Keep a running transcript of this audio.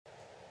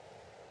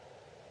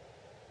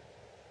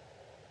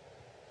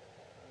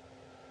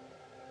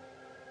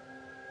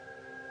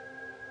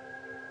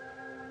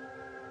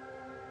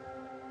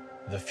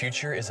The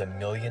future is a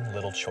million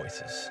little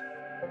choices.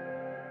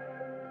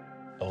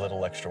 A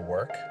little extra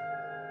work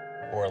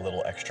or a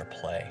little extra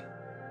play.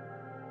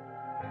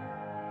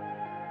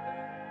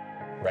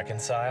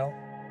 Reconcile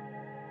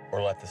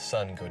or let the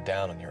sun go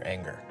down on your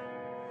anger.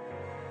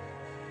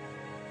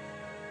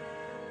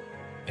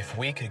 If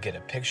we could get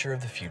a picture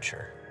of the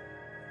future,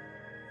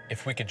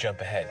 if we could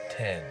jump ahead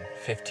 10,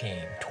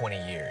 15, 20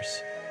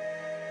 years,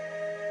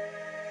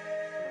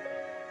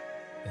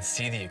 and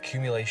see the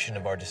accumulation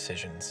of our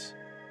decisions,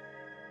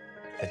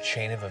 the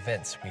chain of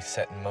events we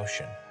set in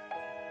motion,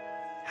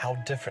 how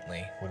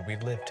differently would we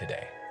live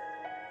today?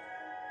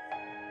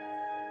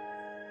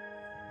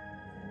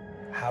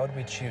 How would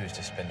we choose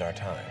to spend our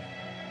time?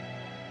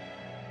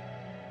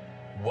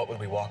 What would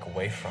we walk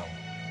away from?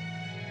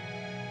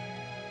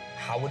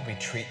 How would we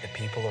treat the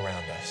people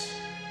around us?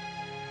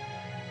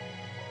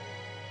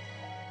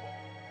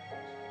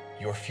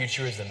 Your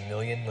future is a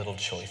million little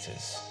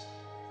choices,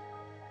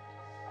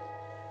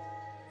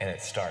 and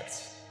it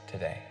starts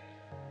today.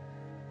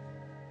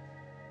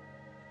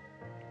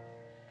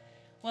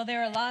 Well,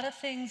 there are a lot of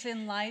things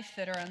in life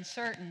that are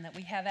uncertain that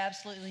we have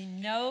absolutely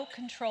no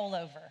control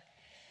over.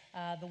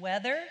 The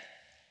weather,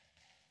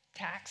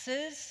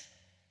 taxes,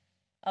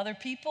 other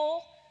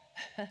people,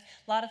 a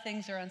lot of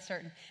things are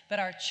uncertain. But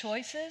our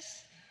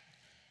choices,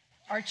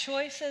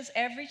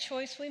 every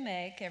choice we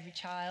make, every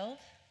child,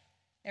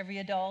 every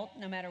adult,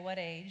 no matter what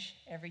age,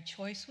 every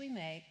choice we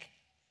make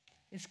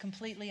is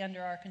completely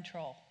under our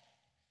control.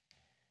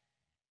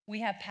 We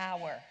have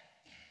power.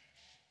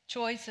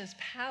 Choice is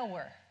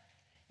power.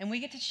 And we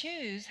get to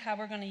choose how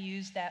we're going to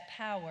use that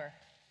power.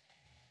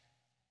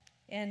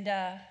 And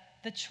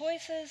the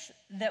choices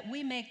that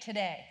we make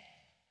today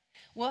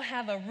will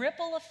have a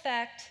ripple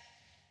effect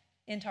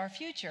into our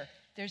future.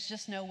 There's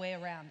just no way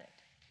around it.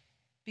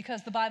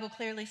 Because the Bible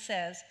clearly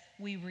says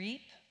we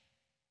reap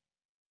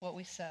what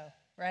we sow,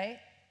 right?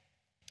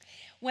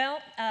 Well,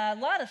 a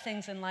lot of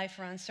things in life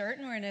are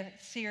uncertain. We're in a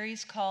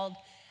series called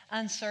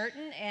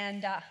Uncertain,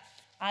 and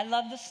I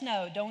love the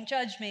snow. Don't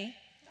judge me.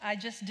 I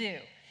just do.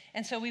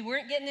 And so we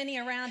weren't getting any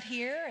around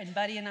here, and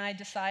Buddy and I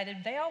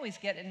decided they always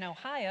get it in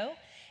Ohio.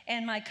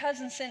 And my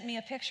cousin sent me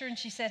a picture, and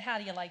she said, "How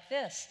do you like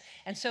this?"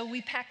 And so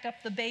we packed up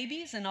the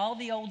babies and all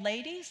the old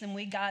ladies, and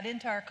we got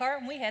into our car,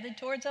 and we headed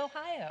towards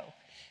Ohio.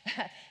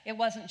 It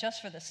wasn't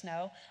just for the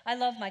snow. I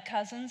love my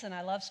cousins, and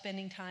I love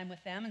spending time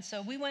with them. And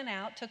so we went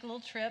out, took a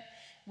little trip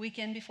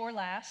weekend before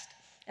last.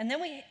 And then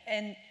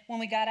when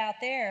we got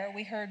out there,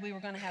 we heard we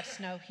were going to have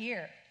snow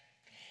here.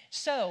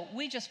 So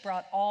we just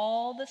brought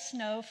all the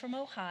snow from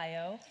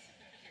Ohio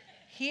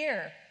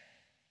here.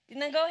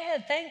 Now go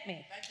ahead, thank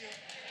me. Thank you.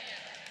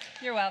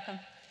 You're welcome.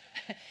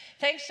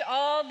 Thanks to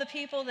all the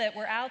people that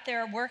were out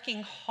there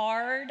working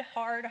hard.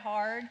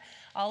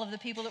 All of the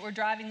people that were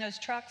driving those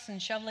trucks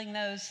and shoveling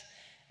those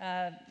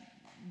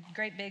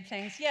great big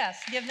things.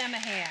 Yes, give them a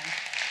hand.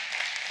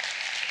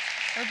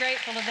 We're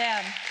grateful to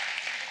them.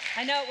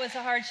 I know it was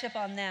a hardship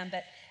on them,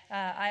 but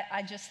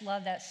I just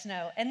love that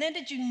snow. And then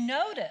did you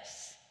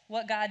notice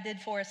what God did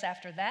for us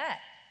after that?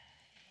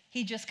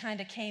 He just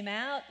kind of came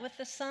out with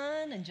the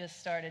sun and just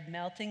started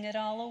melting it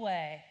all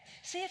away.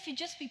 See, if you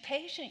just be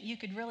patient, you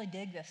could really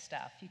dig this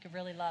stuff. You could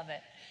really love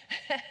it.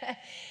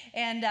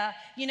 And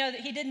you know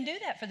that he didn't do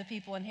that for the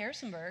people in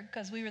Harrisonburg,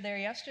 because we were there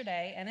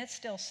yesterday and it's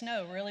still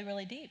snow really,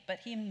 really deep. But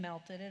he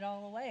melted it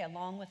all away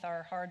along with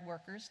our hard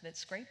workers that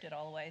scraped it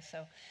all away.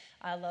 So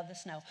I love the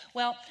snow.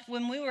 Well,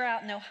 when we were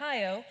out in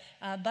Ohio,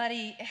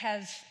 Buddy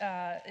has...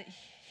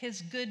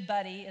 his good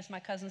buddy is my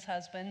cousin's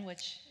husband,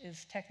 which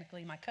is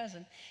technically my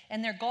cousin,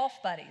 and they're golf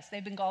buddies.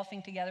 They've been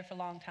golfing together for a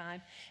long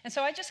time. And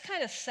so I just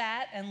kind of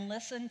sat and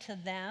listened to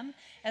them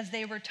as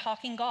they were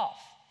talking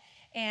golf.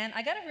 And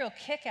I got a real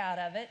kick out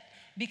of it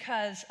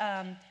because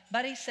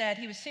Buddy said,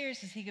 he was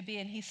serious as he could be,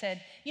 and he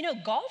said, you know,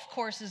 golf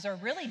courses are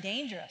really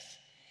dangerous.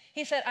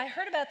 He said, I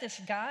heard about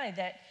this guy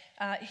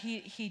that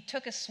he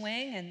took a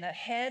swing and the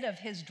head of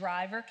his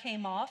driver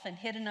came off and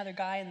hit another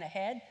guy in the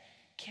head,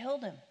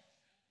 killed him.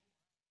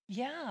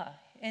 Yeah,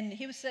 and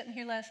he was sitting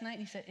here last night and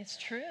he said, it's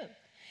true.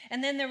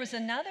 And then there was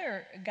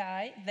another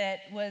guy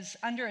that was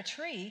under a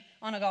tree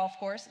on a golf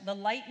course. The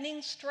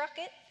lightning struck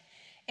it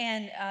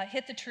and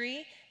hit the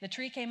tree. The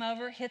tree came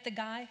over, hit the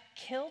guy,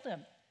 killed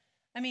him.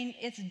 I mean,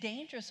 it's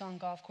dangerous on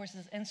golf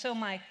courses. And so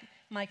my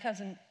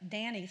cousin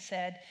Danny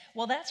said,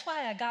 well, that's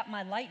why I got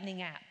my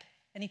lightning app.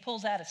 And he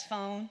pulls out his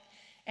phone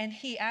and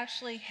he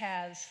actually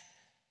has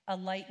a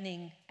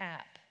lightning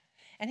app.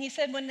 And he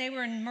said when they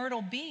were in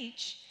Myrtle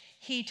Beach,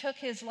 he took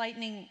his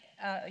lightning,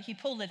 he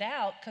pulled it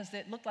out because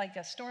it looked like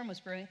a storm was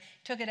brewing,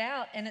 took it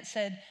out, and it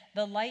said,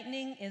 the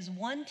lightning is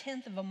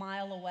 1/10 of a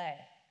mile away.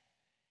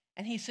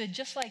 And he said,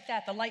 just like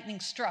that, the lightning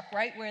struck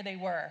right where they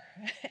were.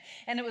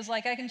 And it was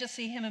like, I can just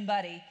see him and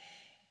Buddy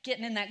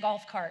getting in that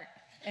golf cart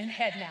and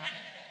heading out.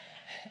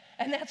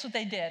 And that's what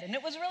they did. And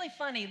it was really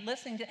funny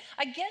listening to,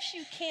 I guess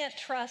you can't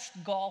trust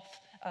golf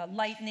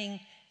lightning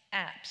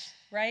apps,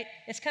 right?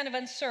 It's kind of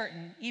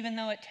uncertain, even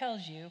though it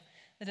tells you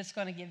that it's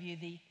going to give you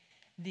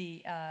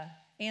the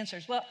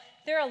answers. Well,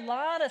 there are a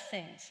lot of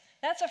things.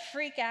 That's a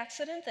freak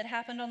accident that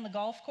happened on the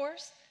golf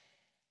course,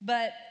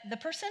 but the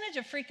percentage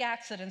of freak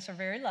accidents are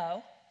very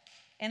low.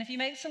 And if you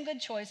make some good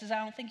choices, I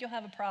don't think you'll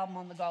have a problem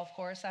on the golf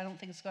course. I don't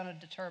think it's going to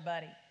deter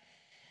Buddy.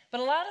 But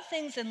a lot of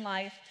things in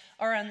life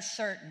are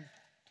uncertain.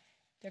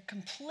 They're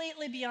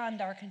completely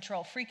beyond our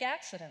control. Freak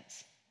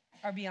accidents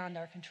are beyond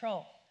our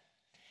control.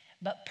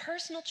 But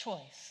personal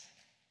choice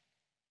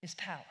is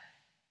power,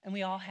 and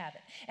we all have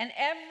it. And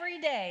every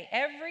day,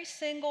 every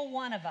single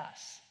one of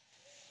us,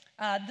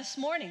 this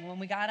morning when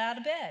we got out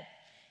of bed,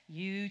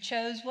 you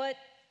chose what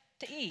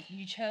to eat.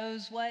 You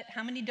chose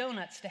how many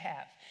donuts to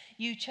have.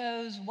 You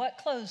chose what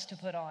clothes to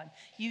put on.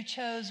 You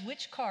chose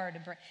which car to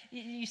bring.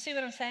 You see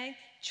what I'm saying?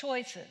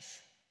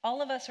 Choices.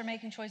 All of us are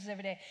making choices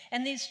every day.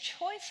 And these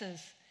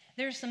choices,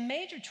 there's some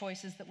major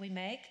choices that we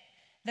make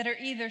that are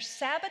either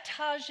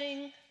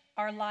sabotaging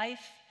our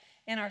life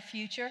and our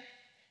future,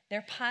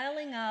 they're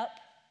piling up,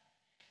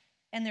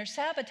 and they're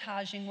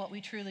sabotaging what we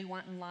truly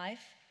want in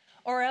life,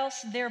 or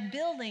else they're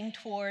building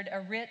toward a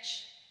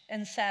rich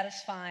and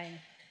satisfying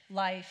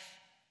life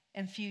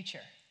and future.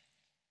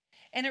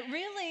 And it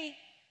really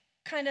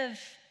kind of,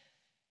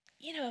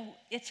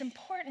 it's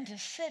important to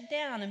sit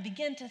down and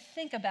begin to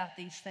think about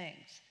these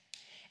things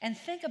and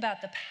think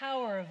about the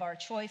power of our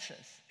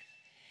choices.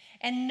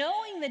 And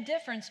knowing the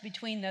difference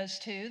between those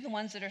two, the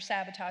ones that are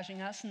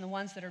sabotaging us and the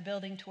ones that are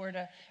building toward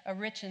a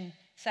rich and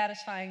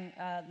satisfying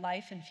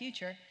life and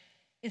future,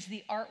 is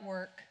the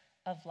artwork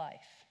of life.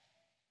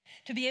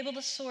 To be able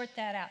to sort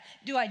that out.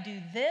 Do I do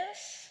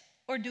this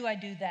or do I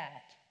do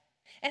that?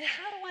 And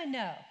how do I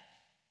know?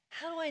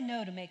 How do I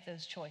know to make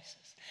those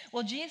choices?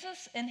 Well,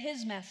 Jesus in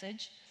his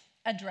message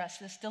addressed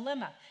this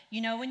dilemma.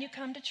 When you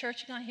come to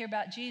church, you're going to hear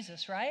about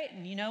Jesus, right?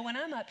 And when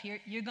I'm up here,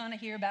 you're going to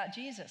hear about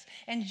Jesus.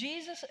 And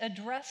Jesus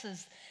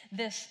addresses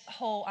this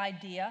whole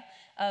idea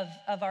of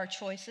our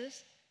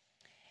choices.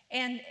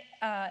 And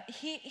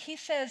he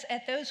says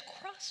at those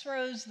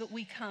crossroads that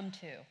we come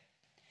to,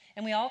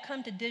 and we all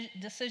come to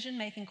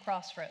decision-making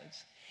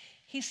crossroads,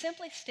 he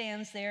simply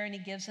stands there and he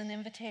gives an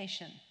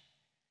invitation.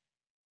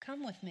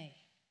 Come with me,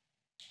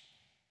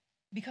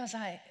 because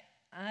I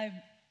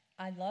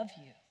love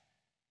you.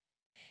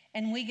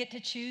 And we get to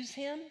choose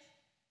him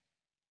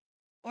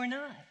or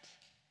not.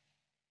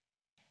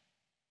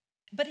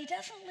 But he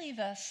doesn't leave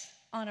us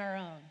on our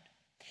own.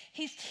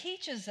 He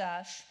teaches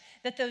us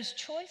that those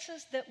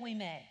choices that we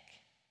make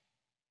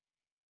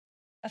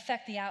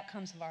affect the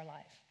outcomes of our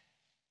life.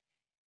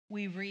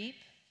 We reap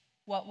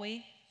what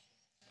we,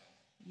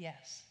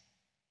 yes.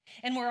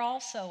 And we're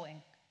all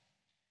sowing.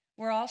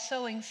 We're all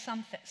sowing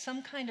something,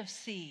 some kind of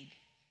seed.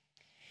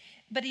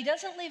 But he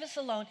doesn't leave us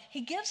alone.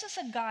 He gives us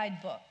a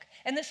guidebook.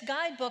 And this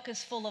guidebook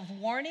is full of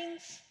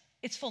warnings,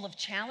 it's full of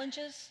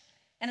challenges,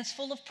 and it's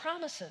full of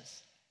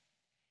promises.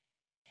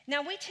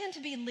 Now, we tend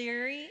to be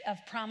leery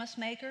of promise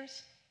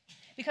makers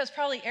because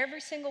probably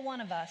every single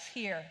one of us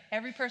here,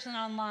 every person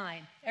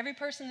online, every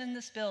person in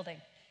this building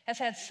has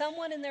had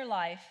someone in their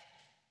life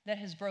that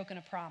has broken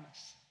a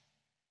promise.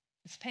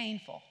 It's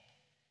painful.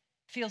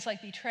 It feels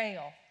like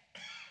betrayal.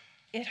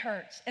 It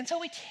hurts. And so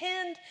we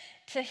tend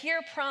to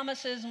hear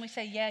promises and we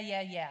say,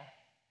 yeah.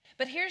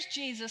 But here's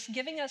Jesus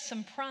giving us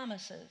some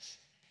promises.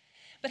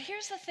 But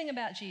here's the thing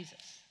about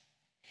Jesus.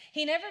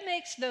 He never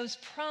makes those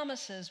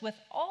promises with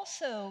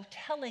also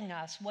telling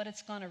us what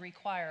it's going to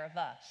require of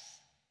us.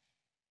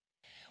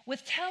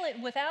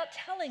 Without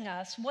telling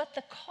us what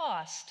the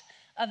cost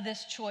of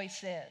this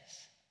choice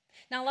is.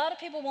 Now, a lot of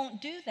people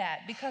won't do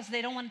that because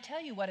they don't want to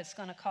tell you what it's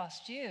going to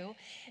cost you.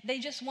 They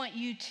just want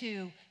you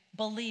to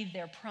believe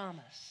their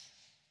promise.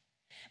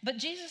 But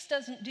Jesus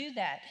doesn't do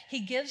that. He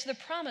gives the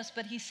promise,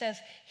 but he says,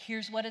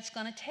 here's what it's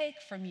going to take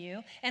from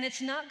you, and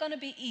it's not going to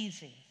be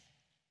easy.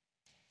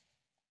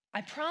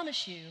 I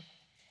promise you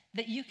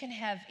that you can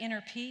have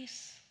inner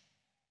peace,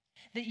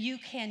 that you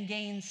can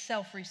gain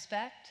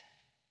self-respect,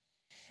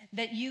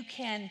 that you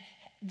can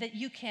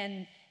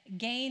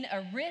gain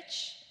a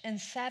rich and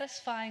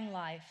satisfying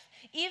life,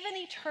 even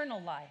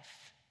eternal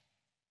life.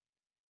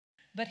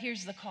 But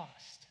here's the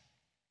cost.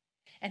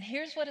 And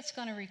here's what it's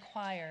going to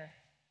require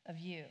of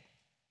you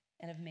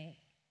and of me.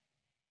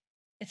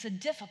 It's a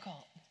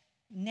difficult,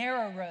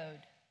 narrow road.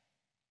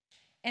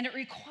 And it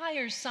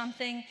requires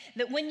something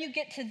that when you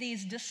get to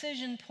these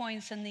decision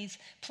points and these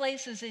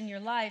places in your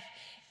life,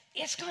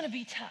 it's going to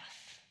be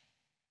tough.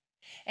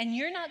 And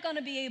you're not going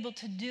to be able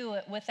to do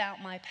it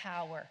without my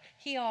power.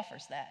 He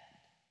offers that.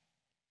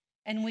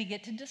 And we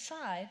get to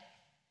decide,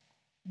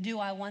 do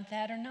I want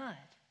that or not?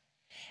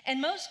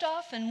 And most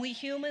often, we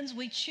humans,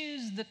 we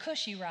choose the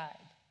cushy ride.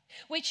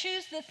 We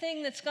choose the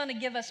thing that's going to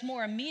give us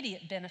more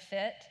immediate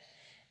benefit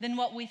than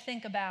what we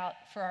think about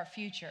for our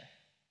future.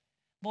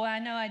 Boy, I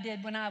know I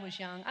did when I was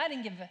young. I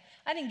didn't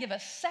give a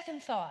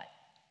second thought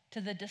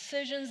to the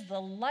decisions, the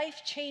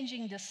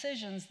life-changing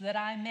decisions that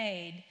I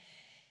made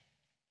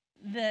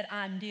that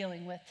I'm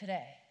dealing with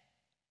today.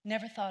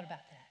 Never thought about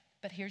that.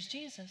 But here's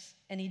Jesus,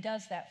 and he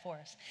does that for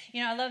us.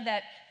 I love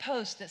that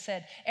post that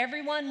said,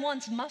 everyone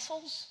wants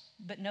muscles,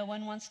 but no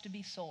one wants to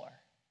be sore.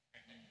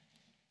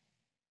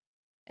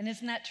 And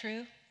isn't that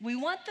true? We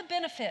want the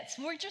benefits.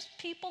 We're just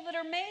people that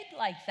are made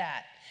like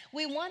that.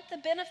 We want the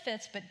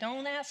benefits, but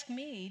don't ask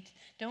me,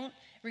 don't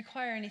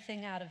require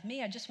anything out of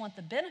me. I just want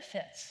the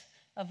benefits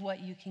of what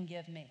you can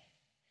give me.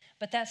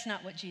 But that's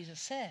not what Jesus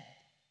said.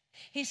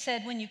 He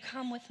said, when you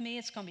come with me,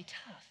 it's going to be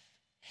tough.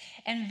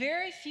 And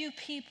very few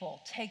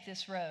people take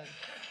this road.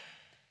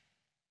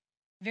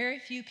 Very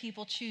few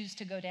people choose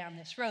to go down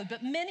this road,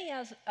 but many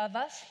of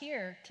us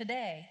here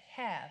today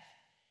have.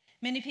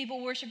 Many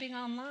people worshiping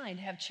online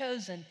have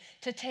chosen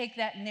to take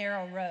that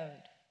narrow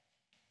road.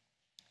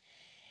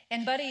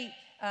 And Buddy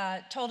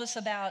told us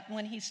about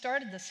when he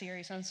started the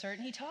series,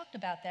 Uncertain, he talked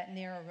about that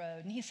narrow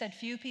road. And he said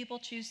few people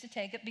choose to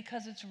take it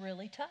because it's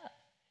really tough.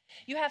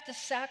 You have to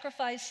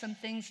sacrifice some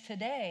things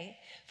today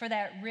for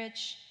that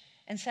rich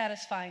and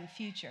satisfying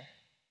future.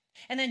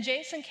 And then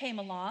Jason came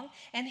along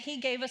and he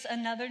gave us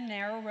another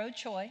narrow road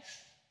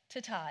choice to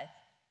tithe.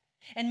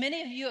 And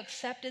many of you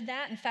accepted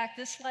that. In fact,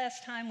 this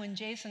last time when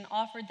Jason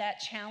offered that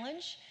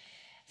challenge,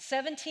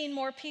 17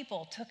 more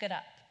people took it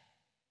up.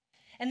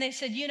 And they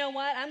said, you know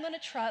what? I'm going to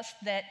trust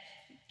that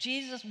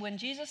Jesus, when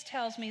Jesus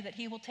tells me that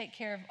he will take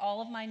care of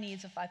all of my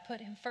needs if I put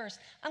him first,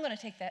 I'm going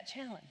to take that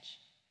challenge.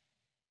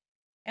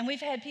 And I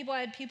had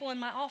people in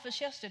my office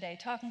yesterday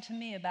talking to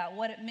me about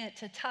what it meant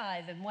to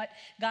tithe and what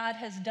God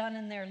has done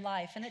in their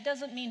life. And it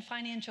doesn't mean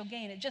financial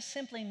gain. It just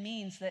simply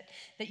means that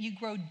you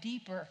grow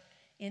deeper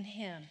in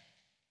him.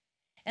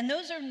 And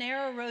those are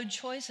narrow road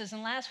choices.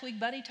 And last week,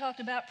 Buddy talked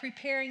about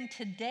preparing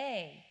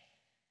today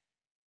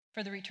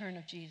for the return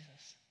of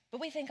Jesus. But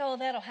we think, oh,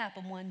 that'll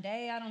happen one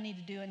day. I don't need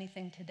to do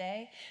anything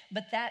today.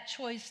 But that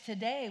choice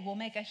today will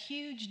make a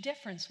huge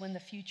difference when the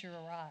future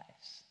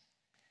arrives.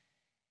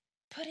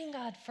 Putting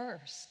God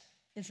first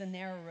is a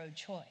narrow road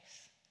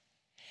choice.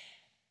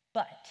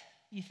 But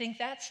you think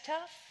that's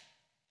tough?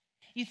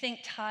 You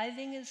think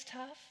tithing is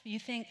tough? You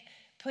think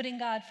putting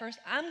God first?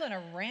 I'm going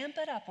to ramp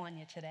it up on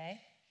you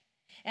today.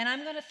 And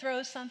I'm going to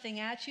throw something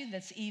at you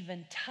that's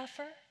even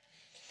tougher.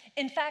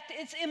 In fact,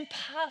 it's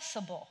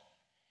impossible,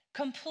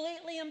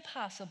 completely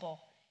impossible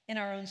in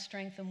our own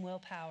strength and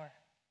willpower.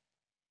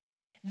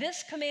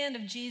 This command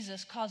of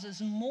Jesus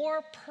causes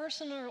more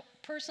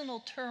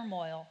personal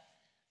turmoil.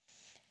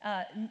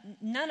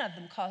 None of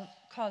them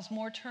cause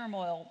more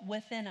turmoil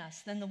within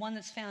us than the one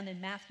that's found in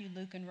Matthew,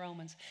 Luke, and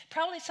Romans.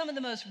 Probably some of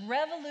the most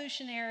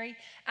revolutionary,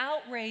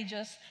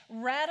 outrageous,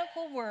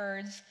 radical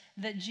words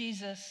that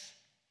Jesus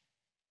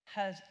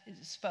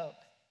spoke.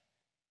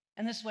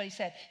 And this is what he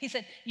said. He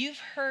said, you've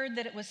heard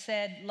that it was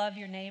said, love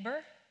your neighbor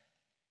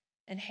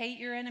and hate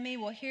your enemy.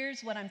 Well,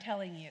 here's what I'm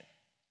telling you.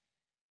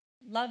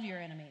 Love your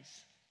enemies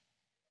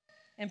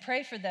and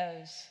pray for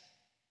those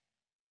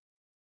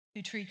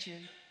who treat you,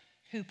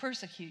 who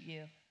persecute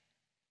you.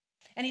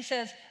 And he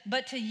says,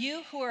 but to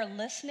you who are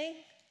listening,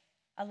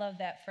 I love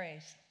that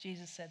phrase.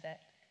 Jesus said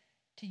that.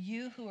 To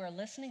you who are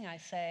listening, I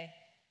say,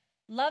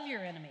 love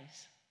your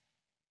enemies.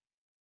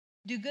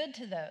 Do good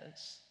to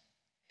those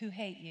who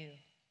hate you.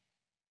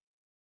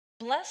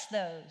 Bless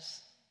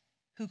those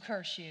who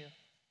curse you.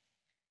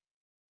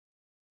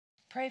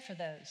 Pray for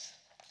those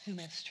who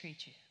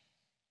mistreat you.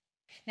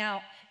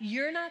 Now,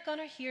 you're not going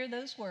to hear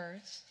those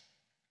words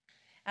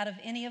out of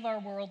any of our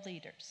world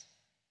leaders.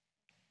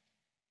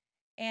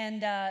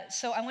 And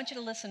so I want you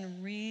to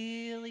listen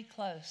really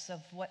close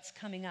of what's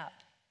coming up,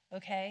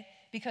 okay?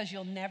 Because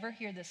you'll never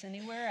hear this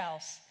anywhere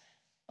else,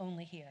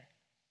 only here.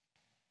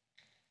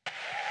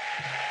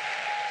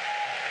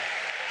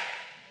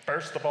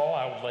 First of all,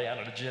 I would lay out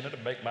an agenda to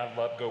make my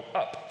love go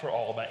up for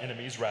all of my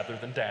enemies rather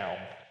than down.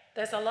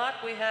 There's a lot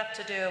we have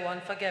to do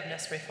on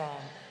forgiveness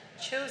reform,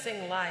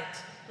 choosing light,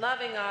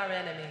 loving our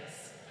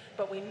enemies,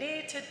 but we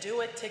need to do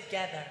it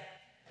together.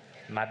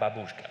 My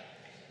babushka,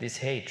 this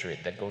hatred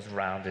that goes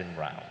round and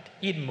round,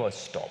 it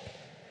must stop.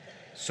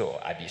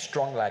 So I be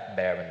strong like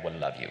bear and will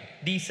love you.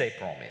 This I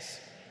promise.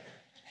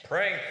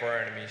 Praying for our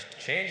enemies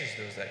changes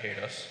those that hate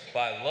us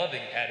by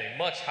loving at a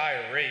much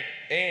higher rate,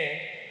 and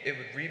it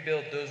would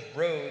rebuild those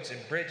roads and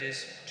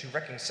bridges to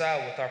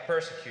reconcile with our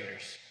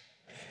persecutors.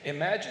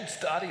 Imagine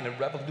starting a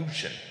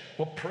revolution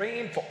where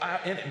praying for our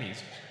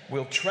enemies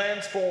will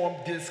transform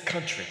this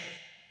country.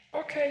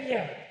 Okay,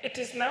 yeah. It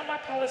is now my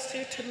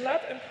policy to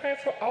love and pray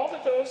for all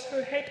of those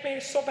who hate me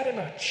so very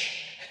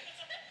much.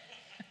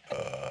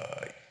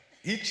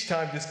 Each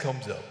time this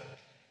comes up,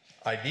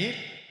 I need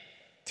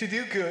to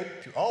do good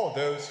to all of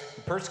those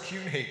who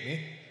persecute and hate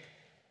me,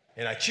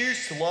 and I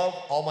choose to love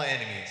all my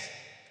enemies.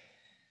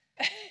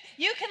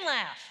 You can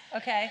laugh,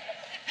 okay?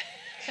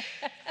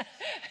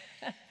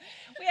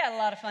 We had a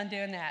lot of fun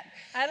doing that.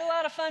 I had a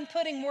lot of fun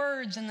putting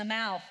words in the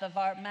mouths of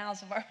our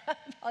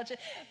politicians.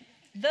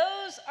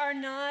 Those are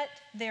not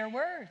their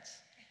words.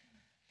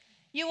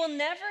 You will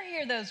never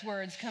hear those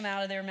words come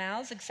out of their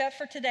mouths except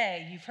for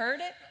today. You've heard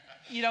it.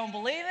 You don't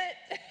believe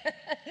it.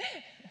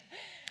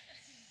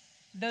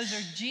 Those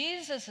are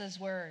Jesus's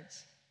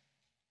words.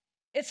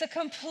 It's a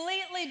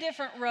completely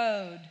different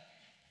road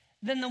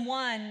than the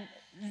one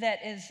that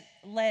is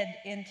led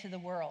into the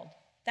world.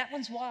 That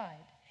one's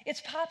wide.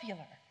 It's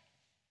popular.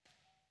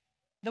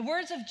 The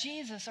words of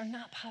Jesus are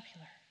not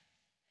popular.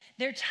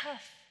 They're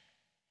tough.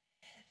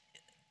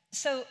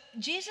 So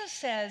Jesus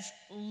says,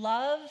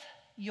 love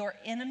your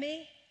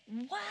enemy.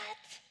 What?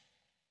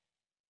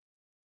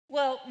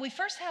 Well, we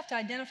first have to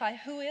identify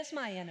who is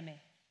my enemy.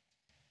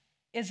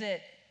 Is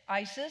it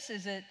ISIS?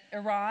 Is it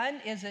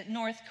Iran? Is it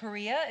North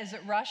Korea? Is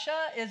it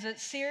Russia? Is it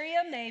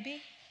Syria?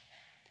 Maybe.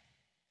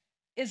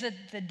 Is it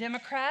the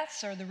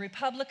Democrats or the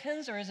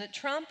Republicans, or is it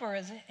Trump, or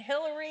is it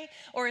Hillary,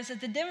 or is it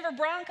the Denver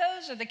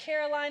Broncos or the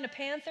Carolina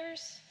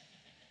Panthers?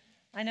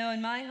 I know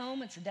in my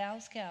home it's the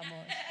Dallas Cowboys.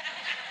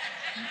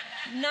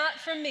 Not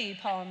from me,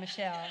 Paul and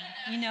Michelle.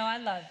 You know I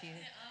love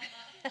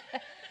you.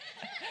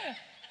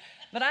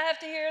 But I have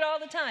to hear it all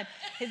the time.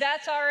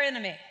 That's our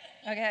enemy,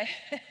 okay?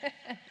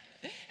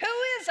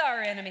 Who is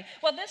our enemy?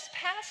 Well, this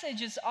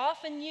passage is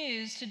often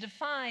used to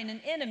define an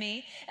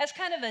enemy as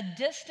kind of a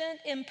distant,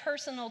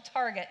 impersonal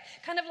target,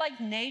 kind of like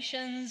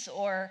nations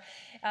or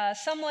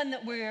someone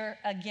that we're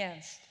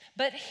against.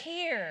 But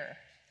here,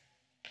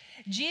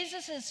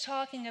 Jesus is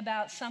talking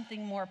about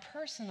something more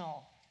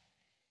personal,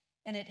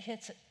 and it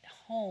hits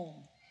home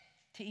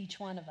to each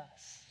one of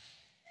us.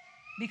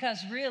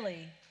 Because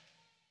really,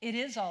 it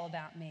is all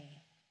about me.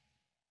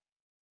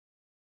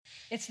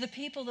 It's the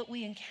people that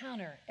we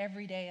encounter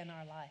every day in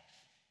our life.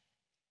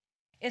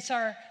 It's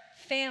our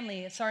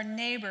family, it's our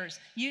neighbors.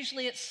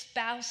 Usually it's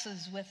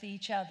spouses with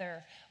each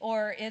other,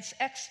 or it's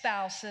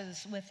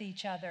ex-spouses with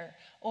each other,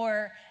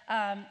 or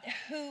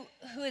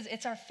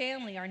it's our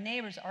family, our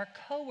neighbors, our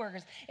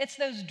coworkers. It's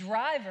those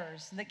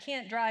drivers that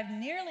can't drive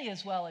nearly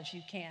as well as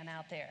you can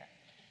out there.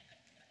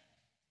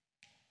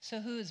 So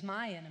who is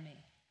my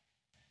enemy?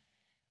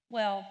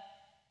 Well,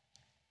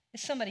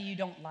 it's somebody you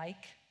don't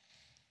like.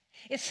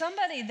 It's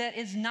somebody that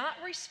is not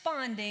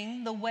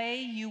responding the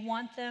way you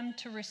want them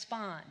to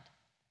respond.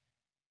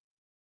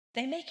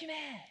 They make you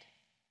mad.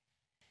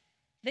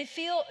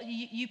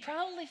 You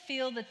probably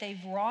feel that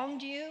they've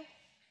wronged you.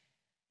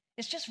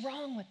 It's just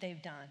wrong what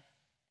they've done.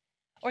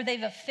 Or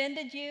they've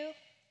offended you,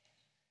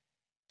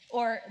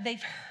 or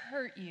they've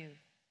hurt you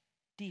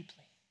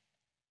deeply.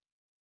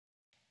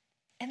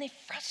 And they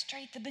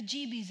frustrate the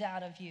bejeebies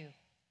out of you.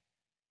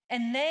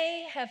 And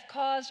they have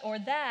caused, or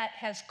that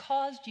has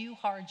caused you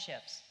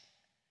hardships.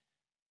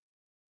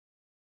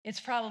 It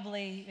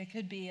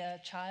could be a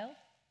child.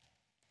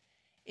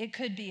 It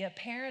could be a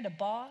parent, a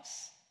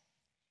boss,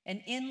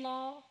 an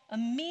in-law, a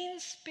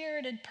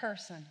mean-spirited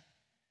person.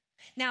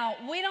 Now,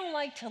 we don't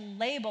like to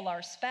label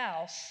our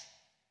spouse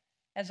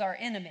as our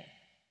enemy.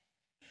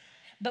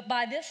 But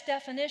by this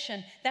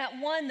definition, that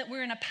one that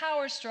we're in a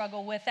power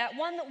struggle with, that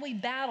one that we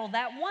battle,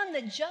 that one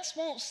that just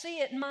won't see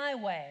it my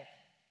way,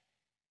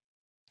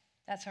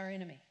 that's our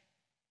enemy.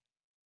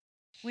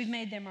 We've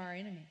made them our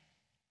enemy.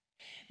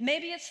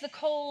 Maybe it's the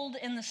cold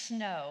and the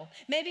snow.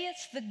 Maybe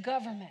it's the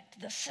government,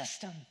 the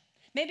system.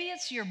 Maybe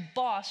it's your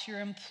boss, your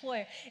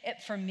employer.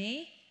 For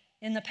me,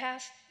 in the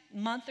past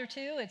month or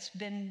two, it's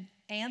been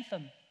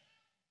Anthem.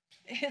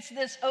 It's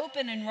this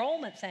open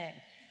enrollment thing.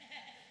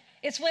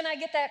 It's when I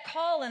get that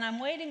call and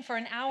I'm waiting for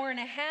an hour and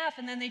a half,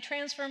 and then they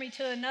transfer me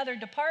to another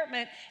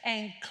department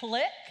and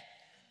click.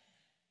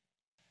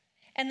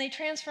 And they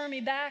transfer me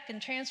back,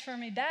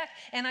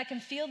 and I can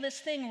feel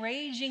this thing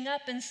raging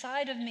up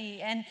inside of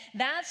me, and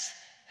that's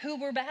who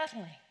we're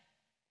battling.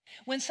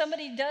 When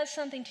somebody does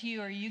something to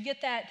you, or you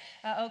get that,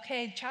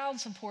 child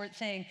support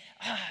thing,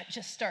 it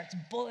just starts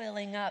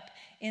boiling up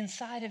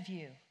inside of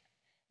you.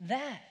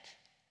 That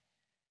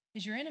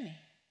is your enemy.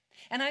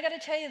 And I got to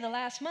tell you, the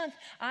last month,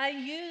 I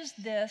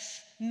used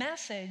this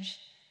message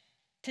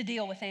to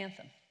deal with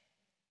Anthem.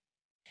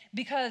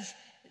 Because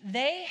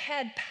they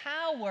had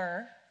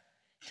power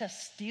to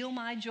steal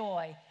my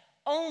joy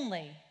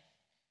only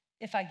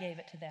if I gave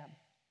it to them.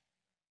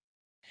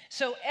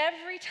 So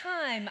every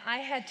time I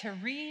had to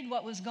read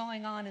what was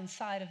going on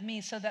inside of me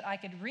so that I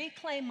could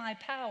reclaim my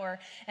power,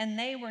 and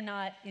they were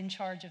not in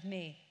charge of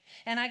me.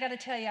 And I got to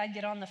tell you, I'd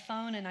get on the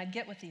phone and I'd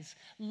get with these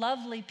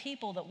lovely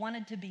people that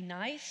wanted to be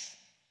nice.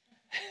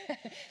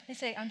 They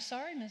say, "I'm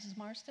sorry, Mrs.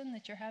 Marston,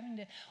 that you're having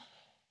to..."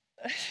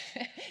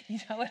 You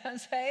know what I'm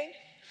saying?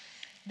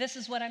 This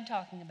is what I'm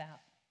talking about.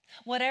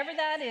 Whatever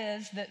that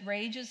is that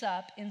rages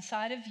up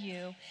inside of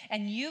you,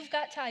 and you've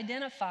got to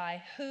identify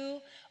who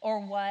or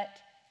what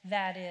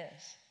that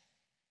is.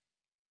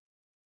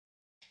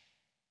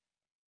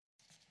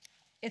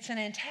 It's an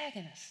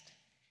antagonist.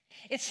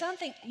 It's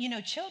something,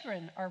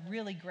 children are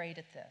really great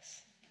at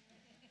this.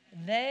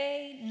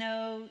 They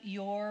know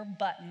your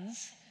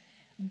buttons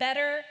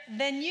better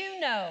than you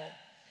know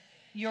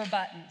your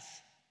buttons.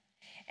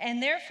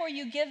 And therefore,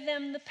 you give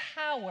them the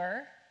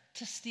power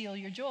to steal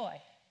your joy.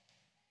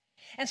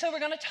 And so we're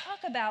going to talk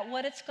about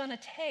what it's going to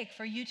take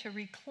for you to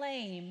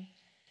reclaim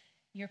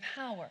your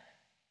power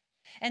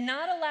and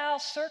not allow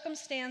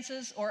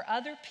circumstances or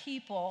other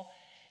people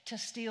to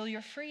steal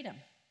your freedom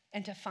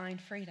and to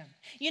find freedom.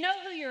 You know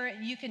who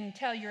you can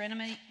tell your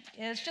enemy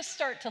is? Just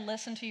start to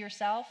listen to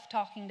yourself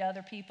talking to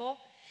other people.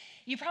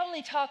 You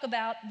probably talk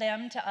about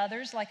them to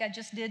others like I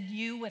just did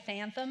you with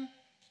Anthem.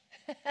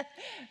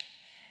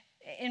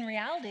 In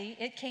reality,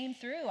 it came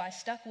through. I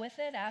stuck with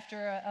it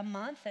after a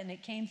month, and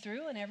it came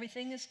through, and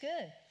everything is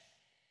good.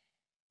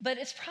 But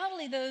it's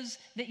probably those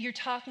that you're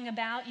talking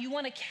about. You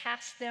want to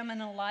cast them in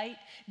a light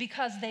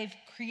because they've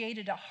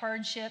created a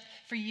hardship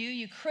for you.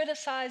 You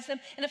criticize them,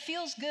 and it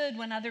feels good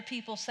when other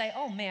people say,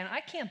 oh man,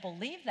 I can't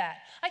believe that.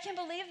 I can't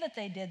believe that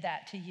they did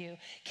that to you.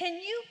 Can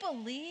you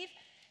believe?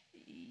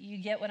 You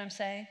get what I'm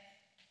saying?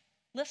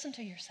 Listen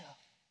to yourself.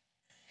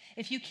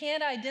 If you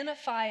can't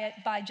identify it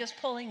by just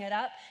pulling it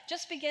up,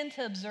 just begin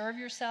to observe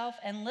yourself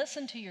and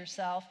listen to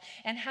yourself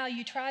and how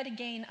you try to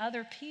gain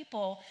other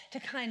people to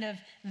kind of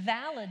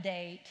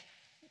validate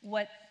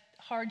what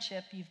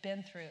hardship you've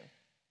been through.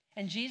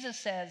 And Jesus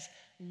says,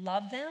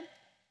 love them?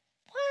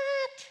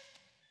 What?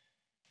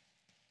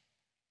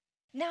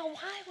 Now,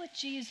 why would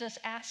Jesus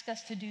ask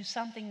us to do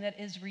something that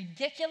is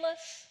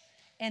ridiculous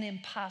and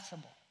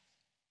impossible?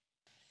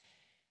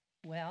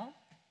 Well,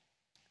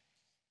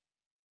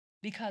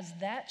 because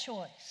that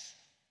choice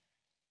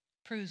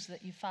proves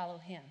that you follow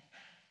him.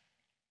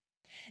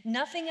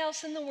 Nothing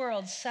else in the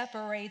world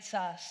separates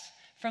us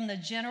from the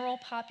general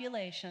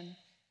population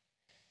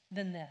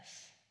than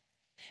this.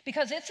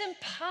 Because it's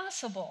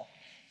impossible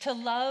to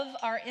love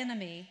our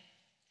enemy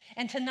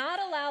and to not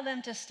allow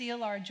them to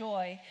steal our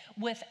joy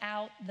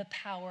without the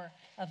power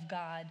of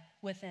God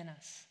within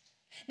us.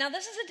 Now,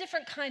 this is a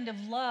different kind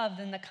of love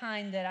than the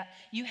kind that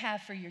you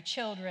have for your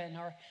children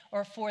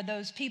or for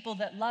those people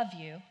that love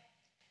you.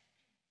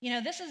 You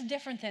know, this is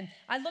different than,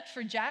 I looked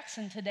for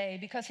Jackson today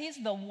because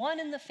he's the one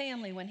in the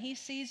family. When he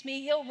sees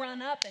me, he'll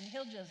run up and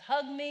he'll just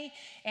hug me.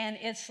 And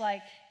it's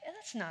like,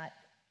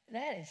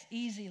 that is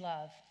easy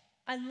love.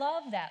 I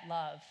love that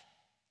love.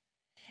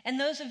 And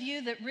those of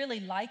you that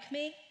really like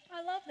me,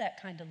 I love that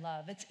kind of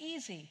love. It's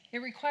easy. It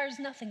requires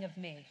nothing of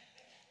me.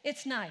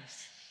 It's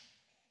nice.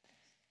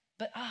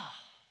 But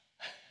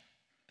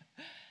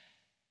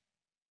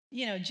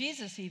you know,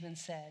 Jesus even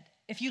said,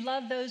 if you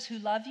love those who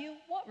love you,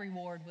 what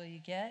reward will you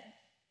get?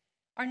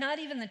 Are not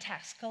even the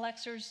tax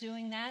collectors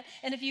doing that?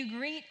 And if you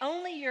greet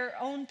only your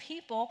own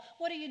people,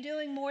 what are you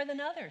doing more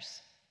than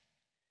others?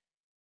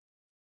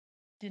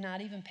 Do not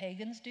even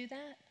pagans do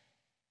that?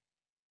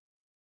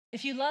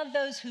 If you love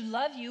those who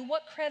love you,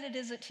 what credit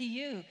is it to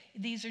you?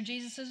 These are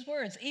Jesus'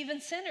 words.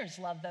 Even sinners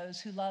love those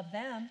who love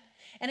them.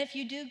 And if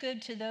you do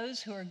good to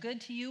those who are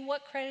good to you,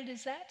 what credit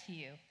is that to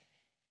you?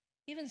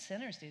 Even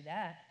sinners do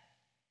that.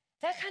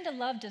 That kind of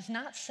love does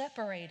not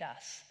separate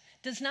us,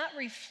 does not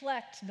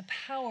reflect the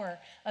power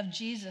of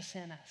Jesus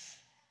in us.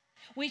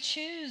 We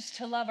choose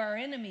to love our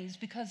enemies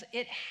because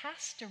it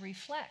has to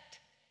reflect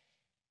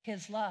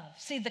his love.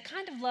 See, the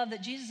kind of love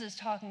that Jesus is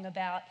talking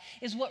about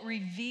is what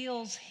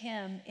reveals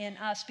him in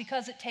us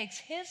because it takes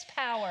his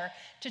power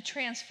to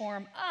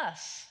transform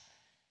us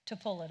to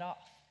pull it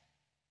off.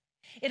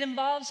 It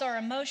involves our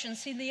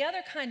emotions. See, the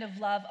other kind of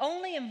love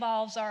only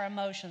involves our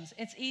emotions.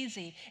 It's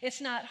easy.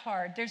 It's not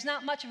hard. There's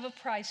not much of a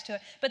price to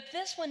it. But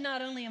this one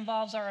not only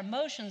involves our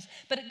emotions,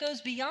 but it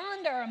goes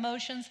beyond our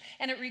emotions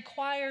and it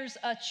requires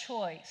a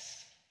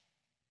choice.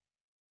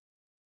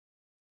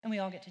 And we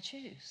all get to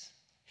choose.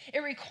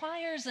 It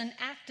requires an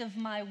act of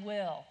my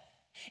will.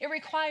 It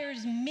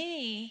requires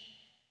me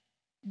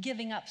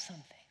giving up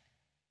something.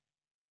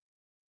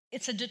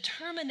 It's a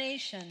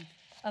determination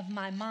of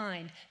my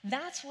mind.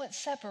 That's what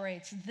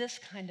separates this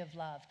kind of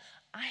love.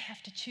 I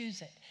have to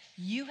choose it.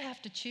 You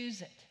have to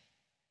choose it.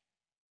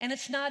 And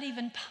it's not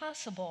even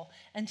possible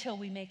until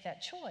we make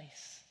that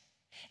choice.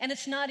 And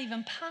it's not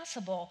even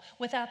possible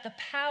without the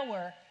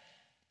power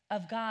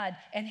of God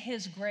and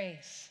his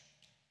grace.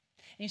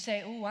 And you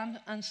say, oh, I'm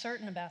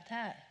uncertain about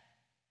that.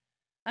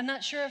 I'm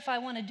not sure if I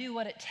want to do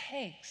what it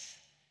takes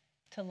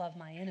to love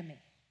my enemy.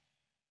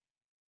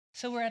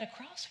 So we're at a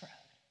crossroad.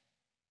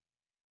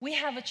 We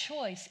have a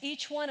choice,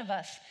 each one of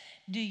us.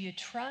 Do you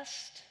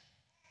trust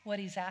what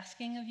he's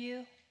asking of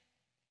you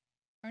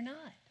or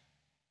not?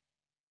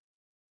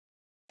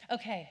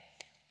 Okay,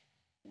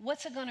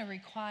 what's it going to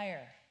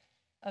require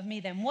of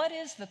me then? What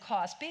is the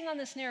cost? Being on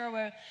this narrow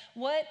road,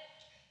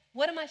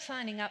 what am I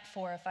signing up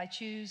for if I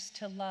choose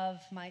to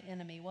love my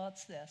enemy? Well,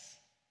 it's this.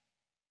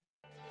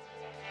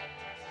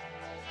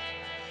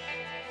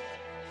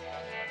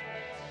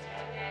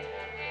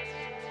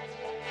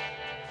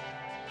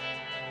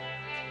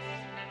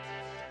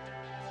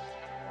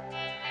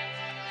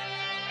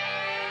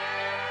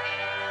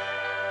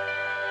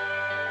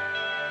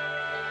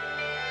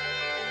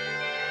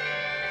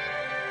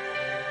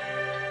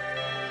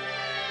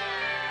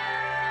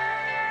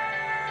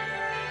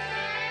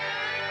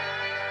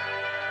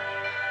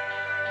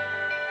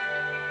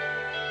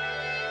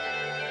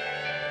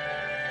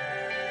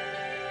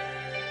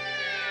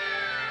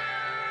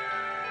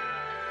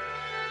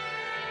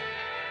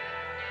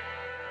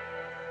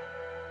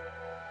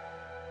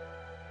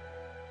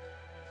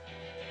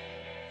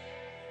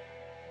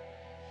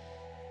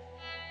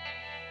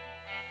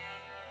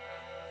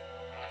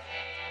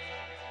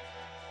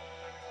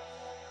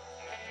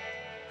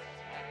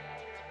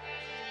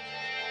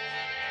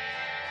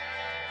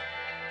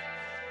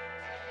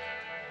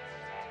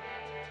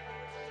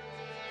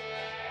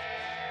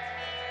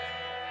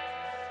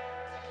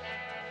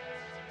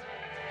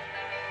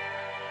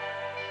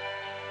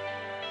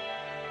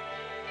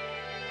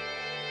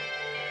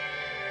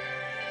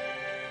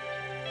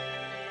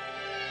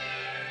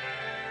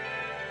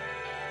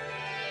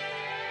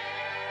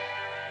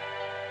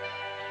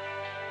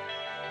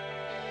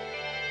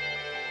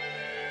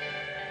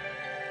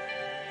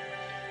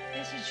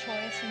 is a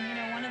choice, and you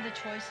know, one of the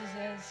choices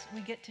is we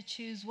get to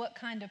choose what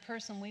kind of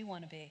person we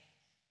want to be.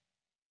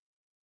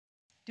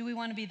 Do we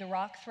want to be the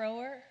rock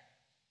thrower,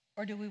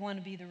 or do we want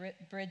to be the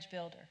bridge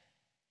builder?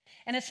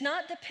 And it's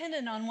not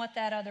dependent on what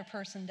that other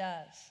person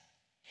does.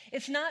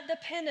 It's not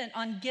dependent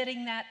on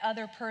getting that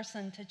other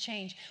person to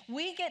change.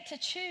 We get to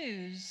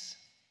choose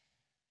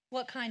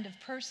what kind of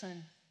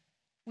person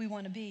we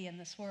want to be in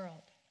this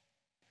world.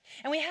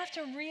 And we have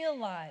to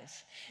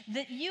realize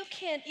that you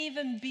can't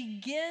even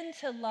begin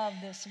to love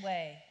this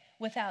way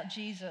without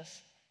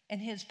Jesus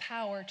and his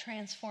power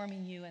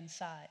transforming you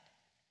inside.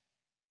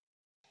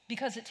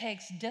 Because it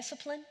takes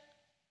discipline,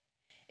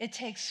 it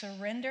takes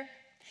surrender,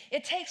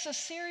 it takes a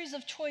series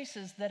of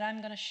choices that I'm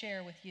going to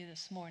share with you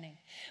this morning.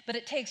 But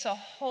it takes a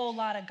whole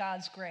lot of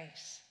God's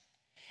grace.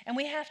 And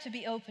we have to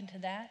be open to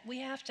that. We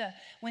have to,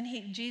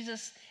 when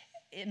Jesus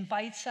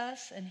invites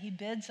us and he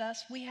bids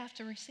us, we have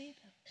to receive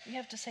him. We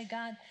have to say,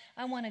 God,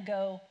 I want to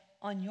go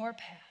on your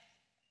path.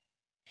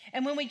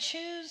 And when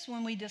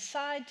we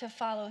decide to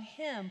follow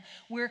him,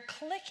 we're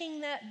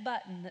clicking that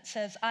button that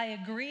says, I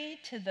agree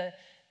to the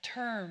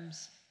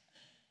terms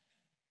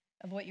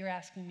of what you're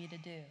asking me to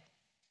do.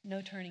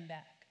 No turning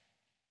back.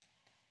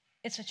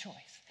 It's a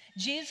choice.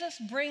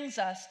 Jesus brings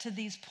us to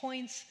these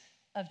points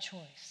of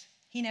choice.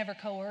 He never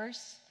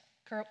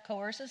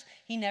coerces.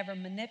 He never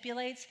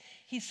manipulates.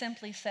 He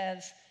simply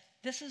says,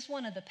 this is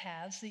one of the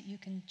paths that you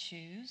can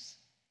choose.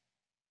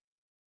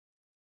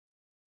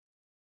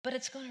 But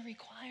it's going to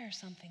require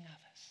something of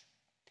us.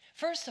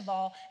 First of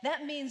all,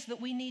 that means that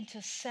we need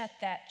to set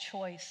that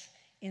choice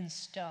in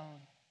stone.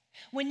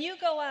 When you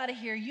go out of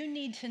here, you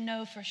need to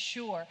know for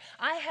sure,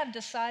 I have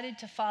decided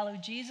to follow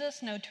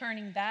Jesus, no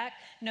turning back,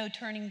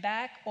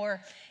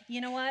 or you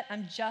know what,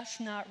 I'm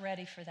just not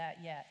ready for that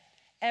yet.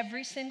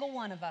 Every single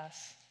one of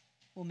us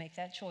will make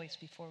that choice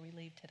before we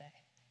leave today.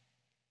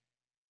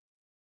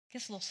 It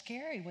gets a little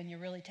scary when you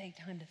really take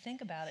time to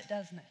think about it,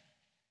 doesn't it?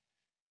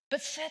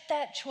 But set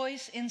that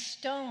choice in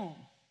stone.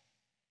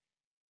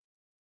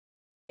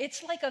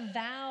 It's like a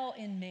vow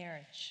in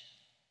marriage.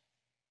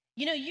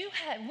 You know,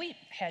 we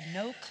had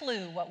no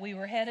clue what we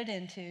were headed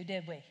into,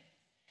 did we?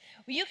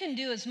 Well, you can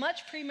do as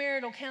much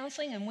premarital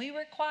counseling, and we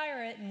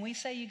require it, and we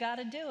say you got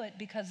to do it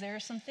because there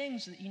are some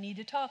things that you need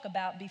to talk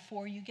about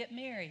before you get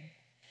married.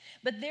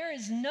 But there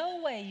is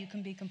no way you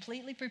can be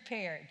completely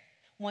prepared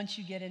once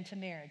you get into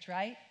marriage,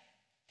 right?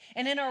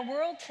 And in our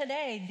world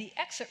today, the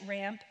exit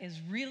ramp is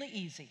really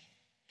easy.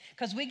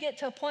 Because we get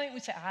to a point we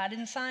say, I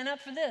didn't sign up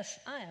for this.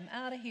 I am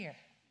out of here.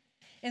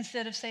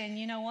 Instead of saying,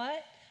 you know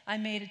what? I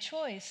made a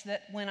choice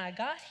that when I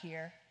got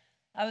here,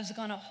 I was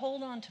going to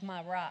hold on to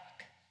my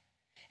rock.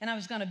 And I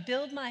was going to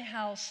build my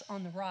house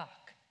on the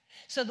rock.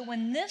 So that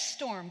when this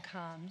storm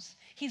comes,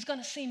 he's going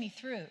to see me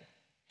through.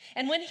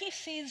 And when he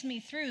sees me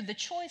through, the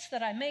choice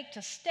that I make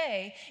to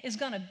stay is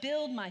going to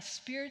build my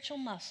spiritual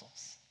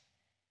muscles.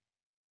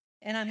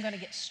 And I'm going to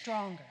get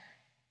stronger.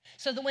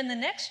 So that when the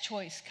next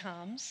choice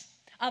comes,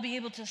 I'll be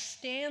able to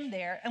stand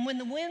there, and when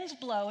the winds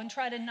blow and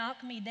try to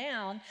knock me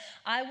down,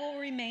 I will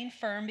remain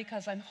firm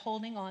because I'm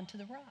holding on to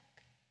the rock.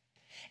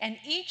 And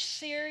each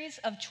series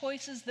of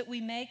choices that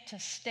we make to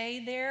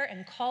stay there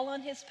and call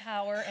on his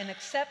power and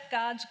accept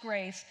God's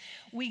grace,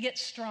 we get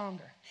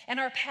stronger,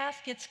 and our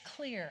path gets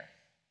clear.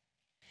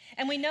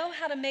 And we know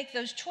how to make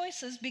those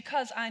choices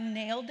because I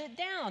nailed it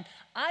down.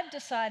 I've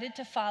decided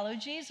to follow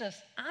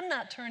Jesus. I'm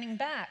not turning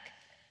back.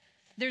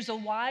 There's a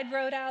wide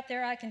road out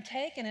there I can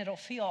take, and it'll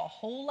feel a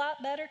whole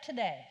lot better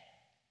today.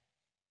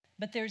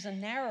 But there's a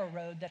narrow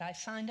road that I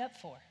signed up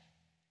for.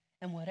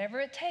 And whatever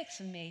it takes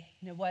in me,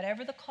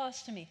 whatever the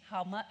cost to me,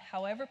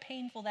 however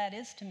painful that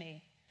is to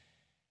me,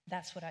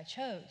 that's what I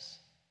chose.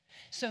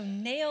 So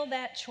nail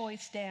that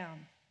choice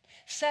down.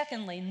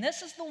 Secondly, and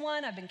this is the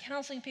one, I've been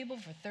counseling people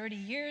for 30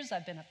 years.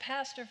 I've been a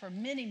pastor for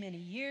many, many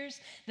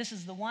years. This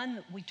is the one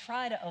that we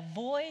try to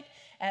avoid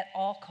at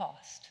all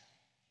cost.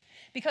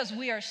 Because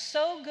we are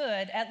so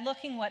good at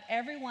looking what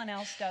everyone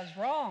else does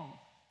wrong.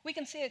 We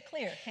can see it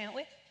clear, can't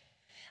we?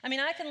 I mean,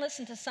 I can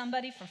listen to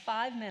somebody for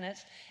 5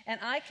 minutes, and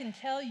I can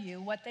tell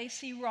you what they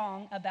see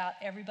wrong about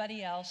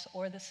everybody else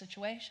or the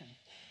situation.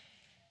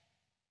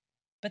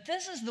 But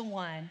this is the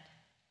one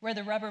where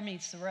the rubber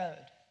meets the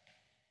road.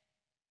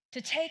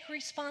 To take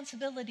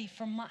responsibility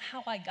for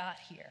how I got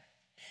here.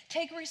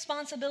 Take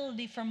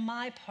responsibility for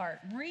my part.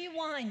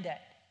 Rewind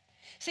it.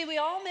 See, we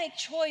all make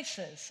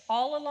choices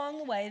all along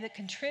the way that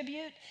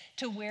contribute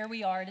to where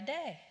we are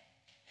today.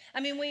 I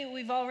mean,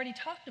 we've already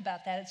talked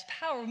about that. It's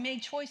power. We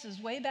made choices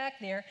way back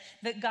there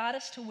that got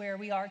us to where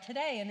we are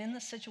today and in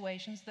the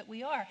situations that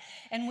we are.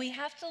 And we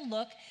have to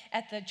look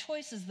at the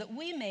choices that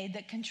we made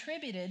that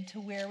contributed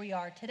to where we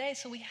are today.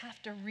 So we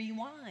have to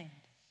rewind.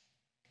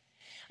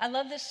 I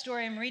love this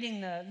story. I'm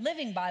reading the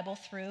Living Bible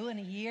through in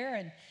a year,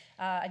 and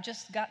I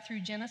just got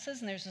through Genesis,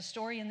 and there's a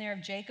story in there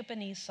of Jacob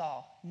and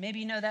Esau. Maybe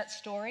you know that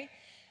story.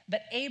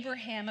 But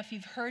Abraham, if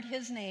you've heard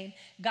his name,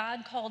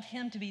 God called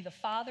him to be the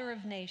father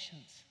of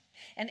nations.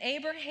 And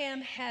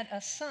Abraham had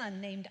a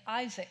son named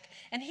Isaac,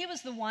 and he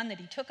was the one that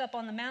he took up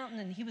on the mountain,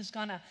 and he was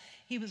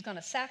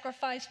gonna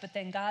sacrifice, but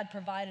then God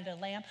provided a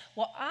lamb.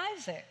 Well,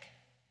 Isaac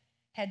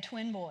had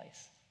twin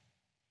boys,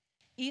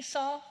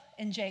 Esau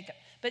and Jacob.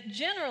 But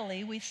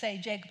generally, we say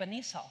Jacob and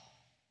Esau.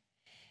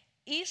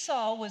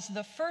 Esau was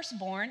the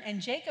firstborn,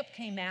 and Jacob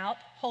came out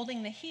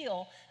holding the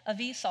heel of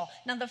Esau.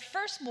 Now, the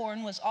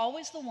firstborn was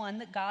always the one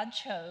that God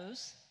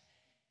chose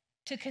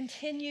to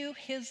continue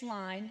his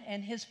line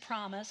and his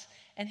promise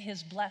and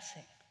his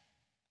blessing.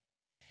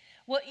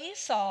 Well,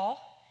 Esau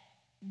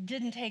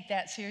didn't take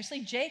that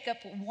seriously. Jacob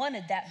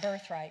wanted that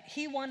birthright.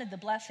 He wanted the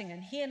blessing,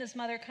 and he and his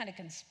mother kind of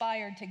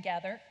conspired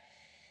together.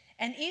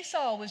 And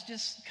Esau was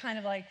just kind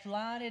of like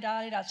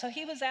la-di-da-di-da. So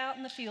he was out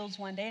in the fields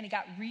one day, and he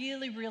got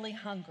really, really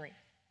hungry.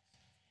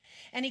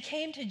 And he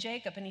came to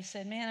Jacob, and he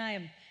said, man, I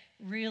am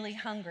really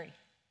hungry.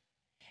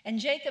 And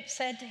Jacob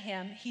said to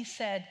him, he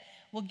said,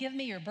 well, give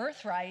me your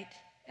birthright,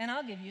 and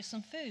I'll give you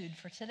some food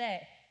for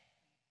today.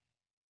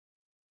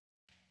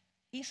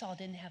 Esau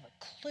didn't have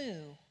a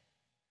clue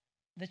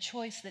the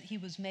choice that he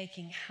was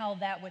making, how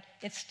that would,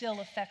 it still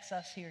affects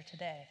us here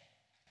today.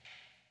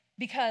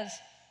 Because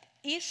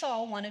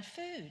Esau wanted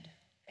food.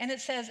 And it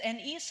says, and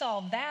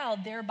Esau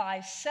vowed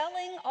thereby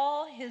selling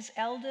all his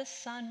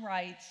eldest son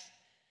rights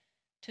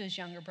to his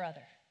younger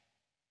brother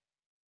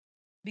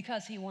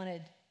because he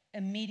wanted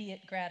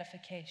immediate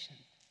gratification.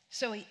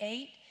 So he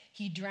ate,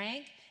 he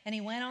drank, and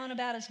he went on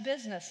about his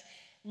business.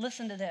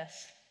 Listen to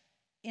this,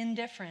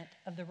 indifferent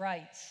of the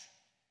rights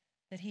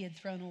that he had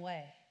thrown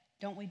away.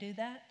 Don't we do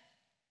that?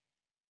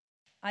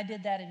 I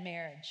did that in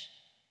marriage.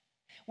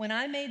 When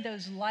I made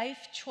those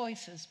life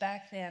choices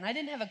back then, I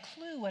didn't have a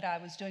clue what I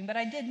was doing, but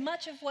I did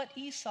much of what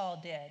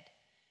Esau did.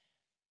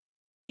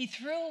 He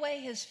threw away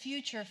his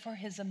future for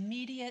his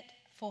immediate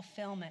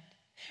fulfillment.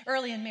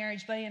 Early in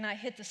marriage, Buddy and I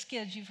hit the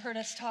skids. You've heard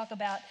us talk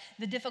about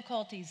the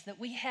difficulties that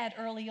we had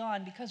early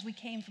on because we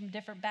came from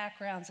different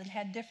backgrounds and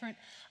had different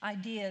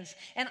ideas.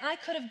 And I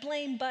could have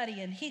blamed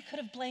Buddy, and he could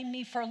have blamed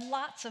me for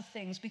lots of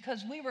things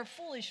because we were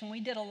foolish and we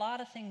did a lot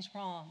of things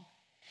wrong.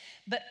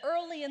 But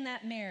early in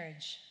that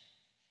marriage,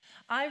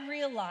 I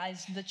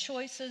realized the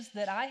choices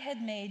that I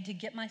had made to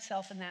get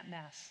myself in that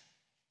mess.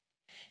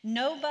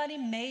 Nobody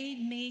made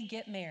me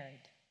get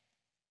married.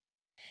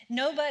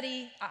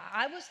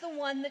 I was the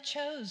one that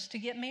chose to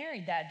get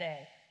married that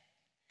day.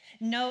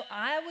 No,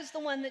 I was the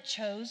one that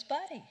chose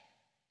Buddy.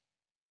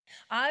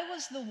 I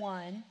was the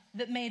one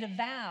that made a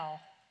vow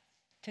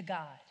to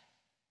God.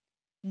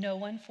 No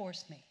one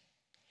forced me.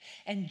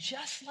 And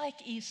just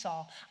like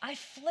Esau, I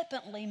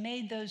flippantly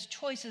made those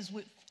choices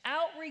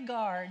without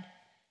regard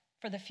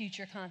for the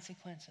future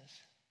consequences.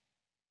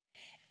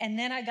 And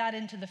then I got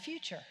into the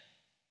future,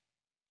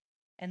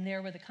 and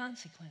there were the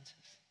consequences.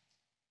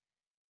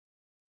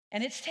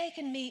 And it's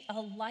taken me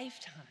a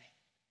lifetime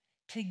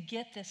to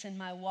get this in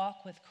my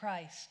walk with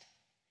Christ.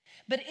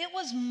 But it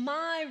was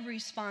my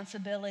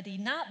responsibility,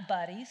 not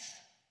Buddy's,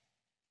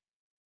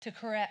 to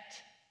correct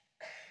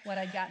what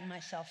I'd gotten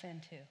myself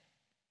into.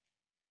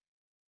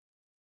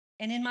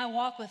 And in my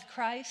walk with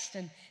Christ,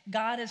 and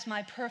God is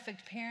my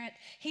perfect parent,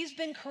 He's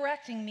been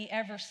correcting me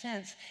ever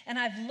since. And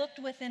I've looked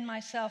within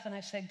myself and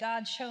I've said,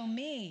 God, show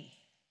me.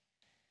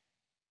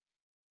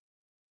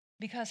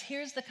 Because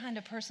here's the kind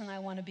of person I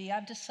want to be.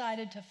 I've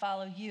decided to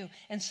follow you,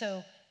 and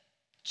so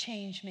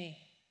change me.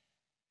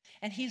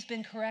 And He's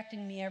been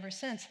correcting me ever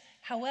since.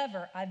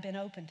 However, I've been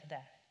open to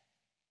that.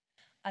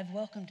 I've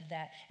welcomed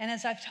that. And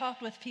as I've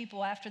talked with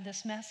people after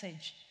this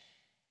message,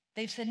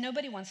 they've said,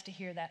 nobody wants to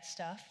hear that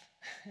stuff.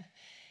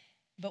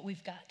 But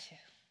we've got to.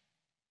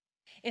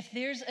 If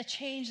there's a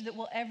change that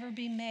will ever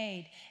be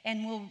made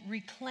and will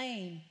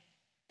reclaim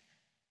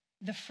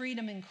the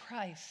freedom in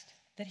Christ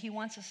that He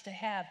wants us to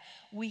have,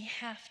 we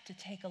have to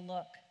take a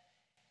look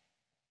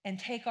and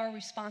take our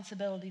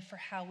responsibility for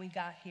how we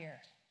got here.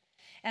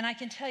 And I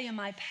can tell you,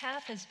 my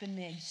path has been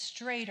made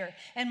straighter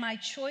and my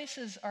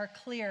choices are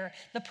clear.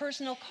 The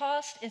personal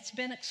cost, it's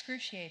been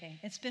excruciating.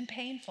 It's been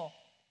painful.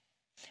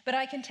 But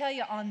I can tell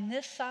you, on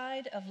this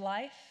side of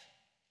life,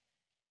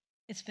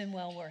 it's been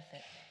well worth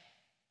it.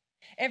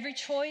 Every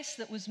choice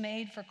that was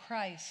made for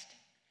Christ,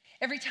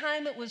 every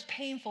time it was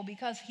painful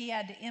because He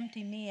had to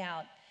empty me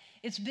out,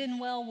 it's been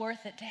well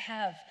worth it to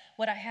have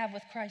what I have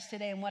with Christ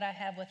today and what I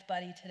have with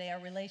Buddy today. Our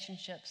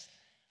relationships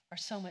are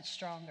so much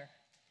stronger.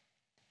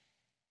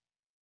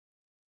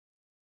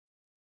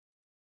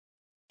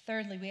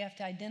 Thirdly, we have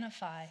to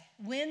identify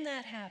when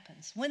that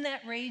happens, when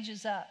that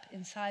rages up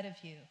inside of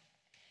you.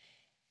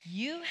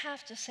 You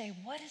have to say,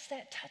 what is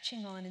that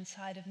touching on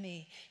inside of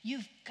me?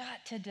 You've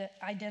got to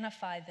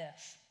identify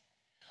this.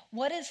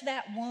 What is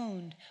that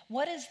wound?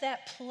 What is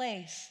that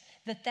place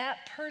that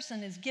that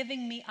person is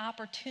giving me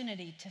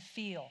opportunity to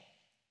feel?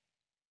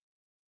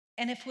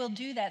 And if we'll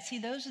do that, see,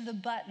 those are the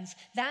buttons.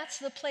 That's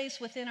the place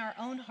within our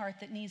own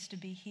heart that needs to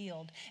be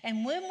healed.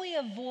 And when we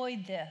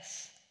avoid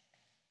this,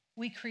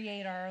 we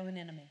create our own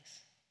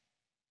enemies.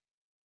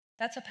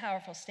 That's a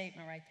powerful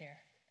statement right there.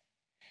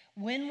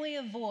 When we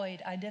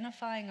avoid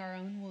identifying our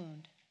own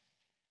wound,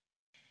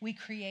 we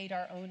create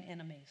our own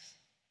enemies.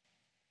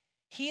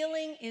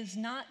 Healing is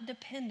not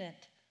dependent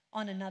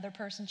on another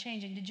person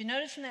changing. Did you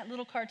notice in that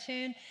little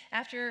cartoon,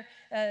 after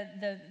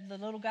the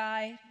little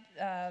guy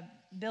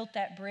built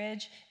that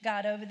bridge,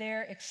 got over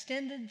there,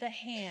 extended the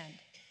hand.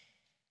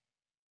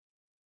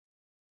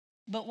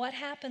 But what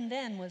happened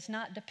then was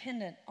not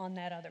dependent on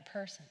that other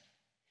person.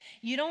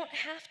 You don't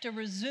have to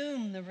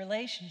resume the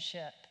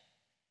relationship.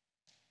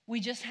 We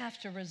just have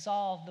to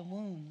resolve the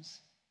wounds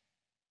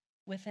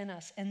within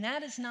us. And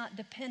that is not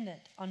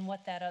dependent on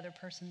what that other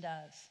person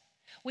does.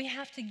 We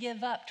have to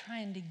give up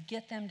trying to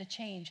get them to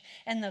change.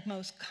 And the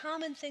most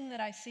common thing that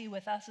I see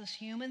with us as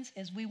humans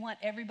is we want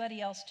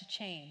everybody else to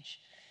change,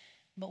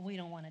 but we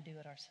don't want to do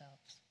it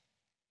ourselves.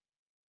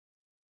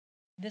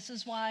 This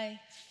is why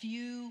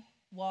few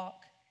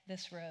walk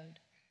this road.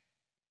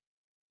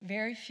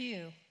 Very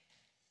few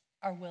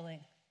are willing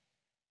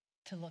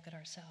to look at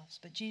ourselves.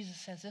 But Jesus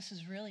says this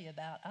is really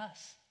about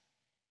us.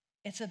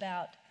 It's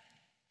about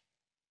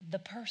the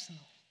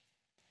personal.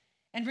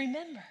 And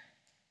remember,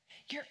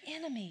 your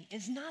enemy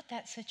is not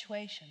that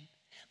situation.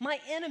 My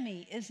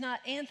enemy is not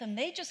Anthem.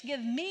 They just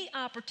give me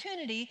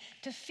opportunity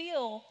to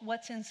feel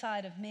what's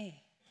inside of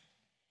me.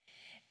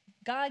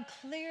 God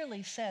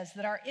clearly says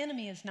that our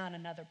enemy is not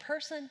another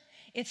person.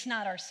 It's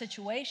not our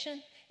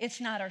situation. It's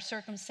not our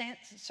circumstance.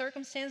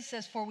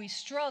 Says, for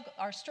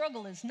our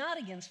struggle is not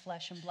against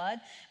flesh and blood,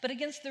 but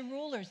against the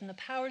rulers and the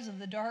powers of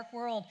the dark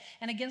world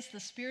and against the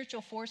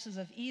spiritual forces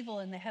of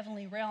evil in the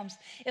heavenly realms.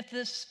 If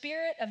the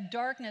spirit of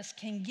darkness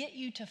can get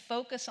you to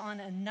focus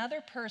on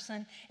another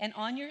person and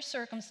on your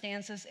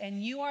circumstances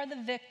and you are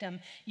the victim,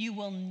 you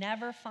will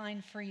never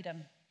find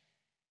freedom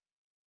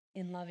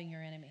in loving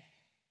your enemy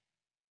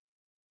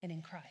and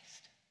in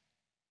Christ.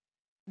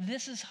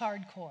 This is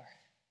hardcore.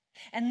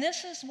 And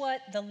this is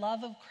what the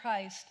love of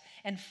Christ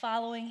and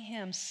following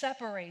him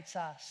separates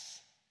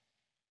us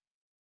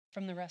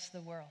from the rest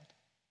of the world.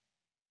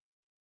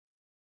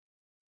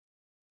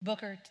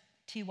 Booker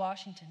T.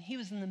 Washington, he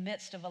was in the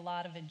midst of a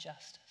lot of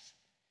injustice,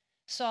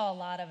 saw a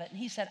lot of it, and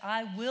he said,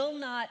 I will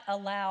not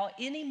allow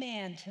any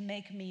man to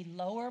make me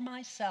lower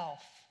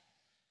myself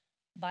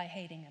by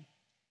hating him.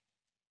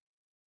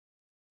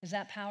 Is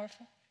that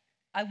powerful?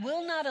 I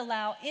will not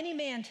allow any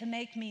man to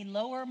make me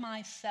lower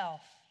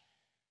myself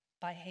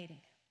by hating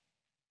him.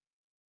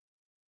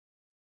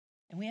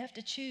 And we have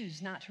to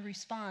choose not to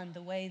respond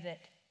the way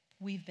that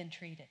we've been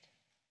treated.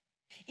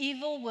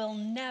 Evil will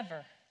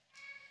never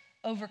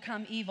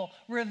overcome evil.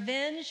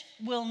 Revenge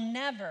will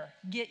never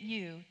get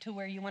you to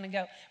where you want to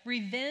go.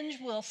 Revenge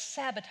will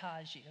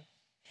sabotage you.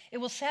 It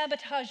will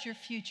sabotage your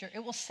future.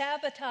 It will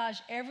sabotage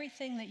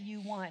everything that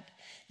you want.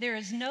 There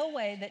is no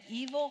way that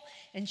evil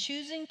and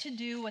choosing to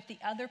do what the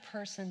other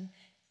person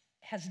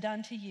has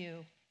done to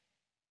you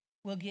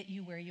will get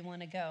you where you want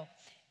to go.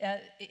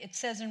 It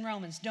says in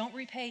Romans, don't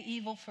repay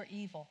evil for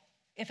evil.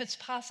 If it's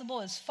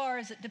possible, as far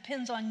as it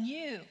depends on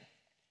you,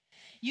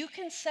 you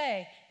can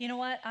say, you know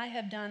what, I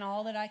have done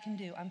all that I can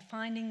do. I'm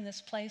finding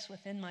this place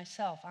within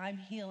myself. I'm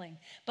healing.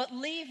 But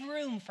leave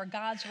room for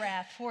God's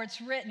wrath, for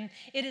it's written,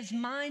 it is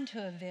mine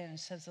to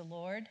avenge, says the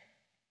Lord.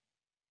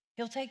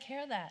 He'll take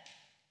care of that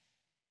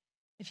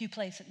if you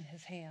place it in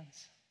his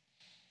hands.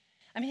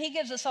 I mean, he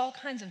gives us all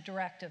kinds of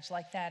directives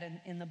like that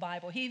in the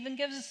Bible. He even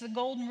gives us the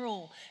golden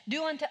rule,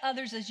 do unto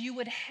others as you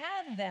would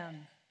have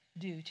them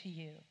do to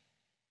you.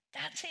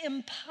 That's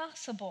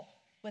impossible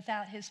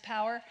without his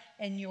power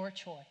and your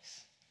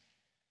choice.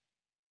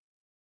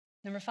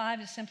 Number 5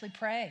 is simply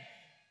pray.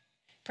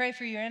 Pray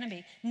for your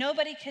enemy.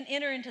 Nobody can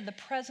enter into the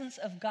presence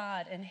of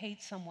God and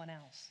hate someone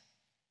else.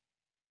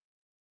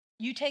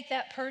 You take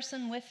that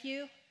person with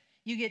you,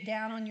 you get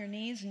down on your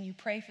knees and you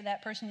pray for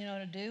that person, you know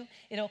what to do?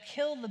 It'll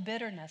kill the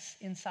bitterness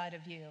inside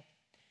of you.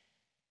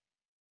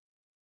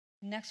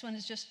 Next one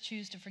is just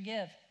choose to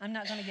forgive. I'm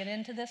not going to get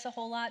into this a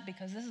whole lot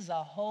because this is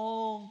a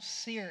whole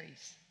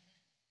series.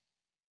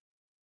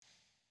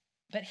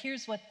 But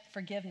here's what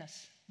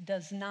forgiveness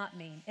does not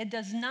mean. It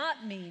does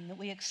not mean that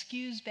we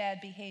excuse bad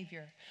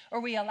behavior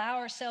or we allow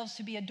ourselves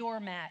to be a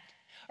doormat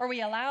or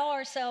we allow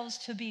ourselves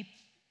to be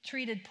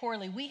treated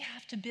poorly. We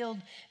have to build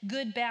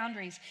good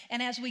boundaries.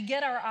 And as we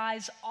get our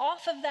eyes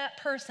off of that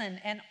person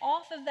and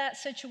off of that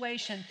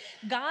situation,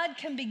 God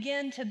can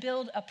begin to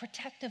build a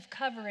protective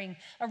covering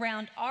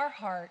around our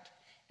heart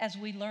as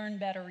we learn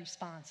better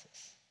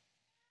responses.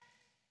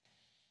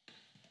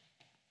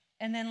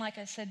 And then, like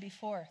I said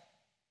before,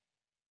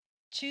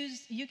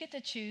 you get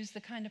to choose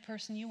the kind of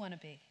person you want to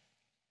be.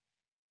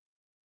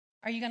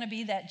 Are you going to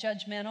be that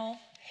judgmental,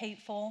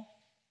 hateful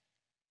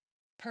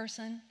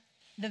person,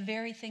 the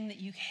very thing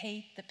that you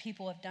hate that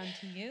people have done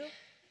to you?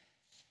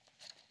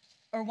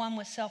 Or one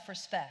with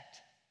self-respect,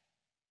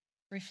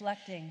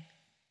 reflecting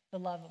the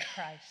love of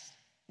Christ?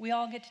 We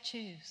all get to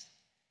choose.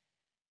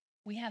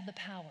 We have the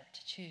power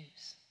to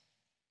choose.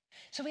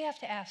 So we have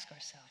to ask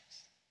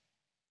ourselves,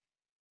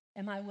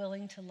 am I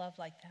willing to love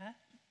like that?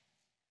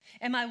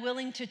 Am I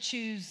willing to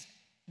choose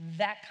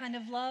that kind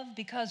of love?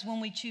 Because when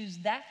we choose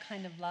that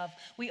kind of love,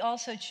 we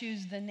also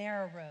choose the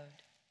narrow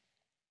road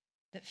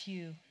that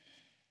few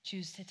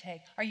choose to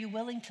take. Are you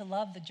willing to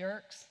love the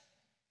jerks?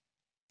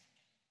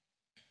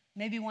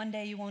 Maybe one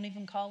day you won't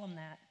even call him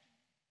that.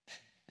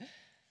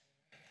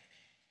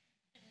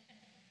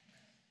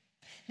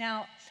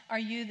 Now, are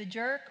you the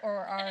jerk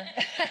or are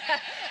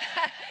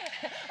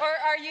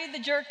you the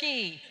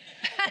jerky?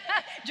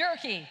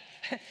 Jerky.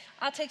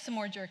 I'll take some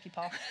more jerky,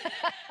 Paul.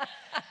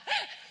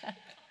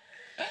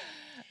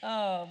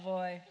 Oh,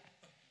 boy.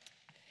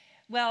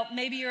 Well,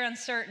 maybe you're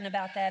uncertain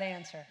about that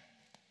answer.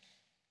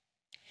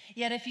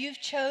 Yet if you've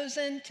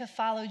chosen to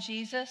follow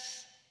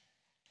Jesus,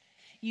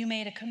 you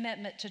made a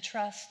commitment to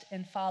trust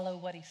and follow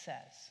what he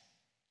says.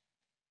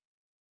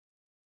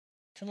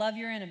 To love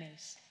your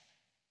enemies.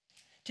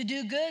 To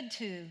do good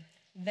to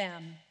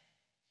them.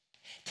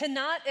 To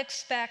not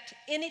expect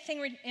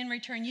anything in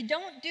return. You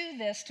don't do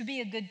this to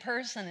be a good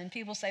person and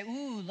people say,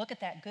 ooh, look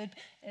at that good.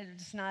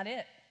 It's not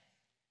it.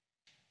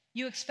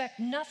 You expect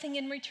nothing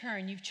in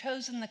return. You've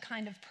chosen the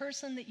kind of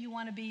person that you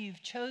want to be.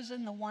 You've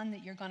chosen the one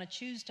that you're going to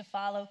choose to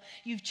follow.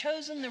 You've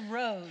chosen the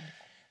road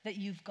that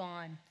you've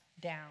gone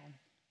down.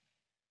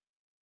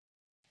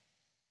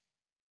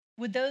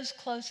 Would those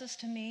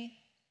closest to me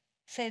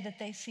say that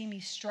they see me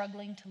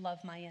struggling to love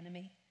my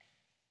enemy?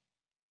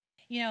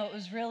 You know, it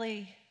was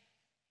really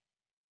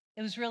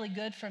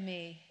good for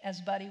me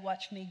as Buddy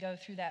watched me go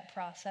through that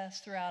process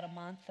throughout a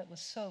month that was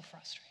so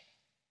frustrating.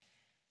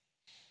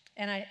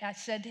 And I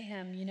said to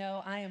him, you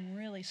know, I am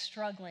really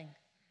struggling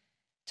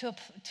to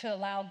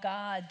allow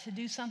God to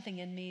do something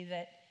in me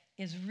that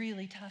is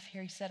really tough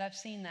here. He said, I've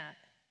seen that.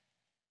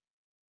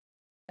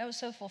 That was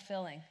so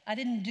fulfilling. I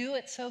didn't do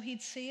it so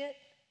he'd see it.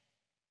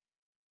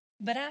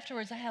 But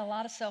afterwards, I had a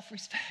lot of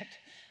self-respect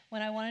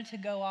when I wanted to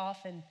go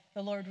off, and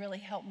the Lord really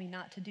helped me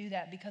not to do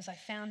that because I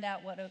found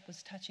out what it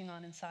was touching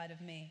on inside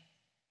of me.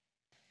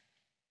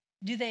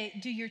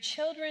 Do your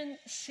children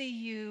see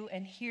you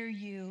and hear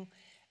you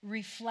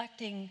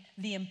reflecting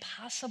the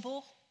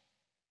impossible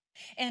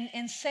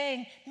and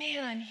saying,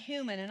 man, I'm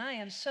human and I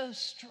am so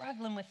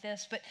struggling with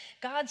this, but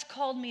God's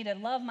called me to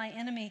love my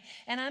enemy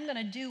and I'm going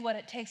to do what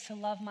it takes to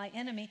love my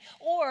enemy?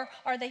 Or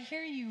are they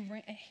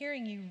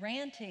hearing you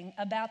ranting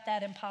about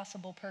that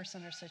impossible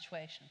person or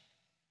situation?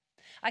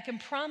 I can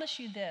promise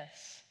you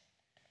this,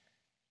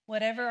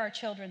 whatever our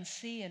children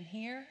see and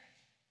hear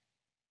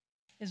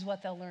is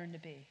what they'll learn to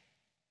be.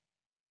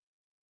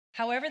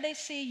 However they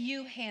see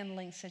you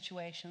handling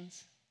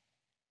situations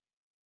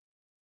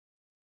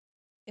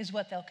is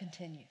what they'll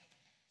continue.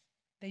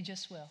 They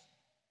just will.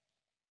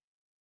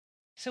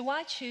 So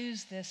why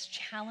choose this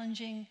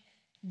challenging,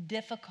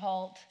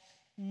 difficult,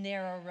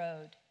 narrow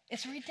road?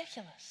 It's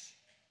ridiculous.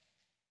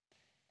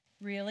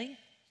 Really?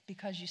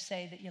 Because you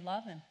say that you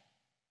love him.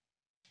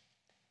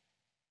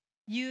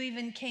 You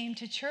even came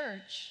to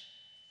church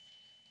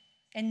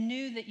and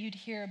knew that you'd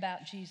hear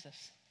about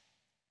Jesus.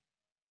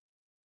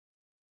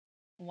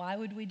 Why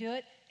would we do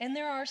it? And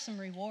there are some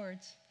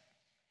rewards.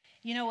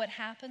 You know what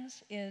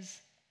happens is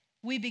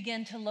we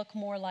begin to look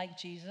more like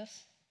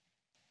Jesus.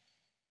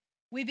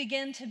 We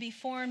begin to be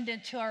formed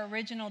into our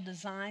original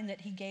design that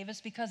he gave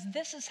us because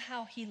this is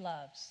how he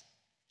loves.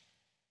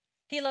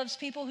 He loves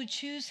people who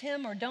choose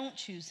him or don't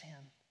choose him.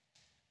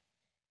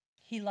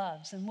 He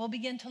loves, and we'll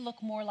begin to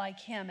look more like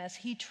him as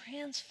he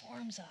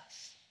transforms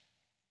us.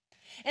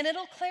 And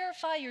it'll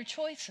clarify your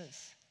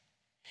choices.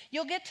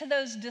 You'll get to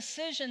those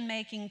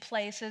decision-making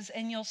places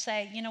and you'll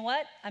say, you know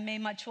what? I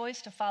made my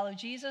choice to follow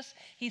Jesus.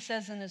 He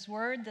says in his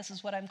word, this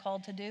is what I'm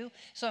called to do.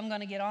 So I'm going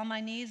to get on my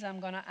knees. I'm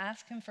going to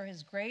ask him for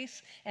his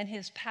grace and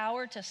his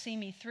power to see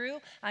me through.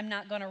 I'm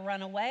not going to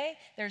run away.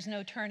 There's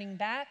no turning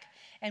back.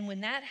 And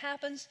when that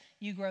happens,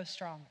 you grow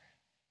stronger.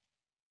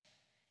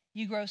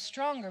 You grow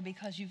stronger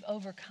because you've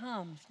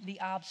overcome the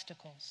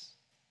obstacles.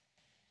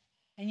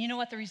 And you know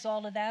what the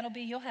result of that will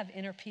be? You'll have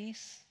inner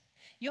peace.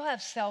 You'll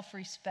have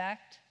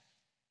self-respect.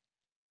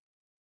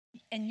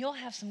 And you'll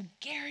have some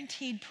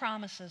guaranteed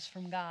promises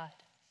from God.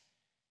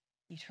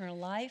 Eternal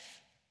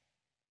life.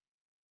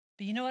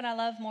 But you know what I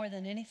love more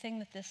than anything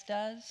that this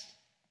does?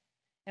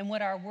 And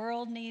what our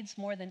world needs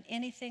more than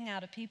anything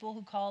out of people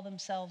who call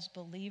themselves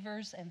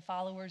believers and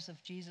followers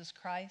of Jesus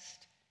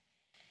Christ?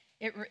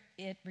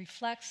 It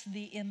reflects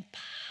the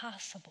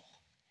impossible.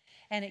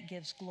 And it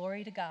gives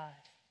glory to God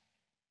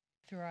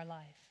through our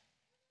life.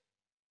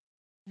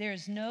 There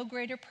is no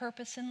greater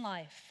purpose in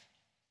life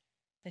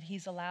that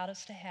he's allowed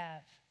us to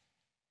have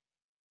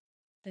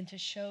than to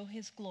show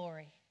his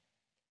glory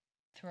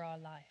through our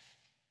life.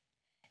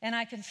 And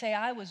I can say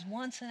I was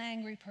once an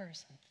angry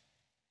person.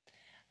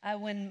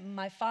 When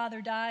my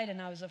father died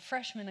and I was a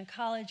freshman in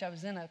college, I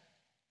was in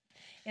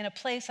a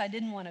place I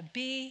didn't want to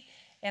be,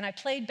 and I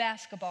played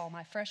basketball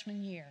my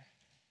freshman year.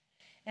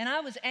 And I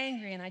was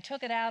angry, and I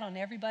took it out on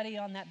everybody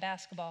on that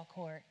basketball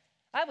court.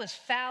 I was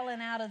fouling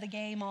out of the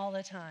game all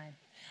the time.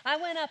 I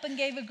went up and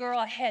gave a girl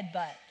a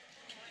headbutt.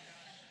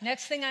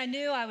 Next thing I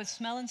knew, I was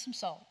smelling some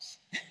salts.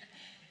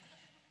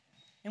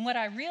 And what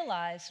I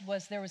realized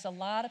was there was a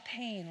lot of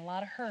pain, a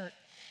lot of hurt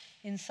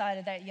inside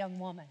of that young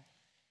woman.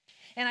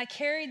 And I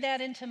carried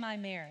that into my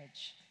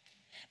marriage.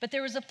 But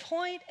there was a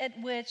point at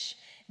which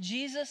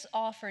Jesus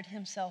offered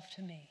himself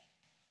to me.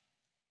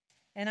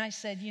 And I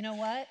said, you know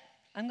what?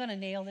 I'm going to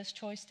nail this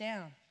choice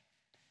down.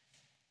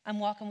 I'm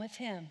walking with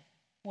him.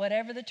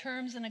 Whatever the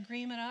terms and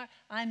agreement are,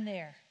 I'm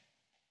there.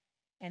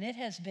 And it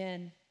has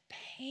been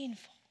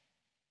painful.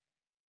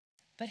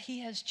 But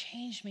he has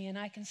changed me, and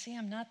I can see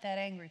I'm not that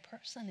angry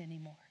person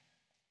anymore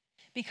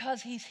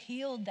because he's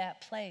healed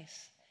that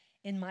place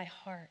in my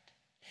heart.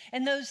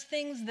 And those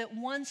things that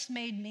once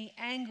made me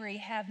angry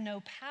have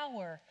no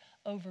power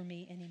over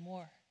me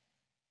anymore.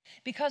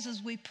 Because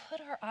as we put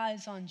our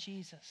eyes on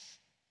Jesus,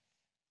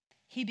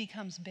 he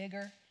becomes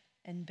bigger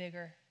and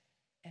bigger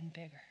and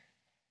bigger.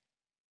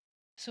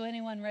 So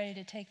anyone ready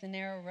to take the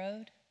narrow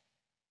road?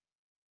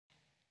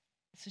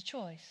 It's a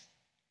choice.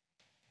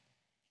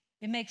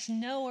 It makes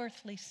no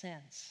earthly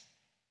sense.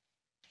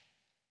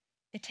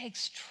 It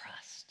takes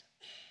trust.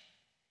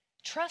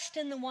 Trust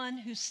in the one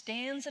who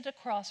stands at a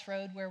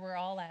crossroad where we're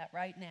all at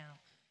right now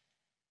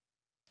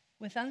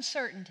with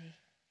uncertainty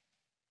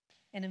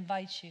and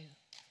invites you.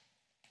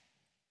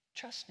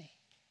 Trust me.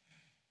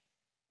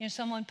 You know,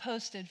 someone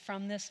posted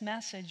from this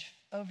message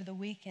over the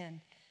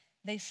weekend.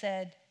 They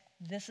said,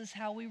 this is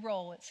how we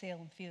roll at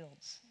Salem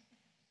Fields.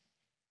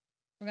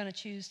 We're going to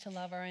choose to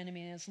love our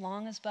enemy. And as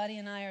long as Buddy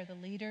and I are the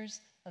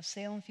leaders of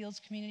Salem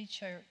Fields Community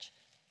Church,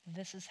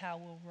 this is how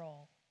we'll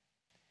roll.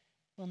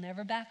 We'll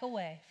never back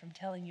away from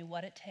telling you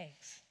what it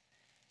takes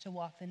to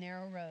walk the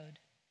narrow road,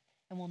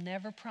 and we'll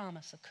never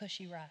promise a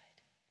cushy ride.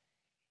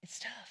 It's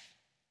tough,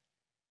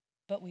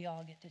 but we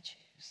all get to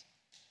choose.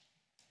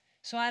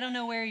 So I don't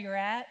know where you're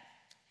at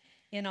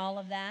in all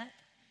of that,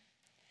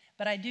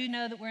 but I do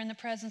know that we're in the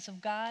presence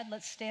of God.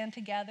 Let's stand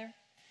together.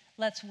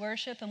 Let's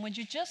worship. And would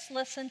you just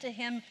listen to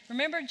him?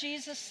 Remember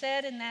Jesus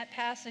said in that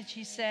passage,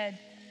 he said,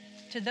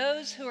 to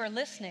those who are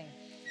listening.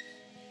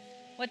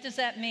 What does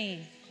that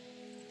mean?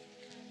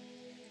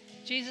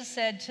 Jesus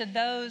said, to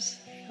those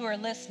who are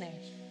listening.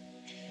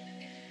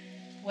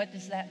 What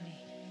does that mean?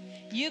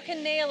 You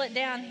can nail it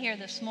down here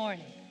this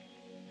morning.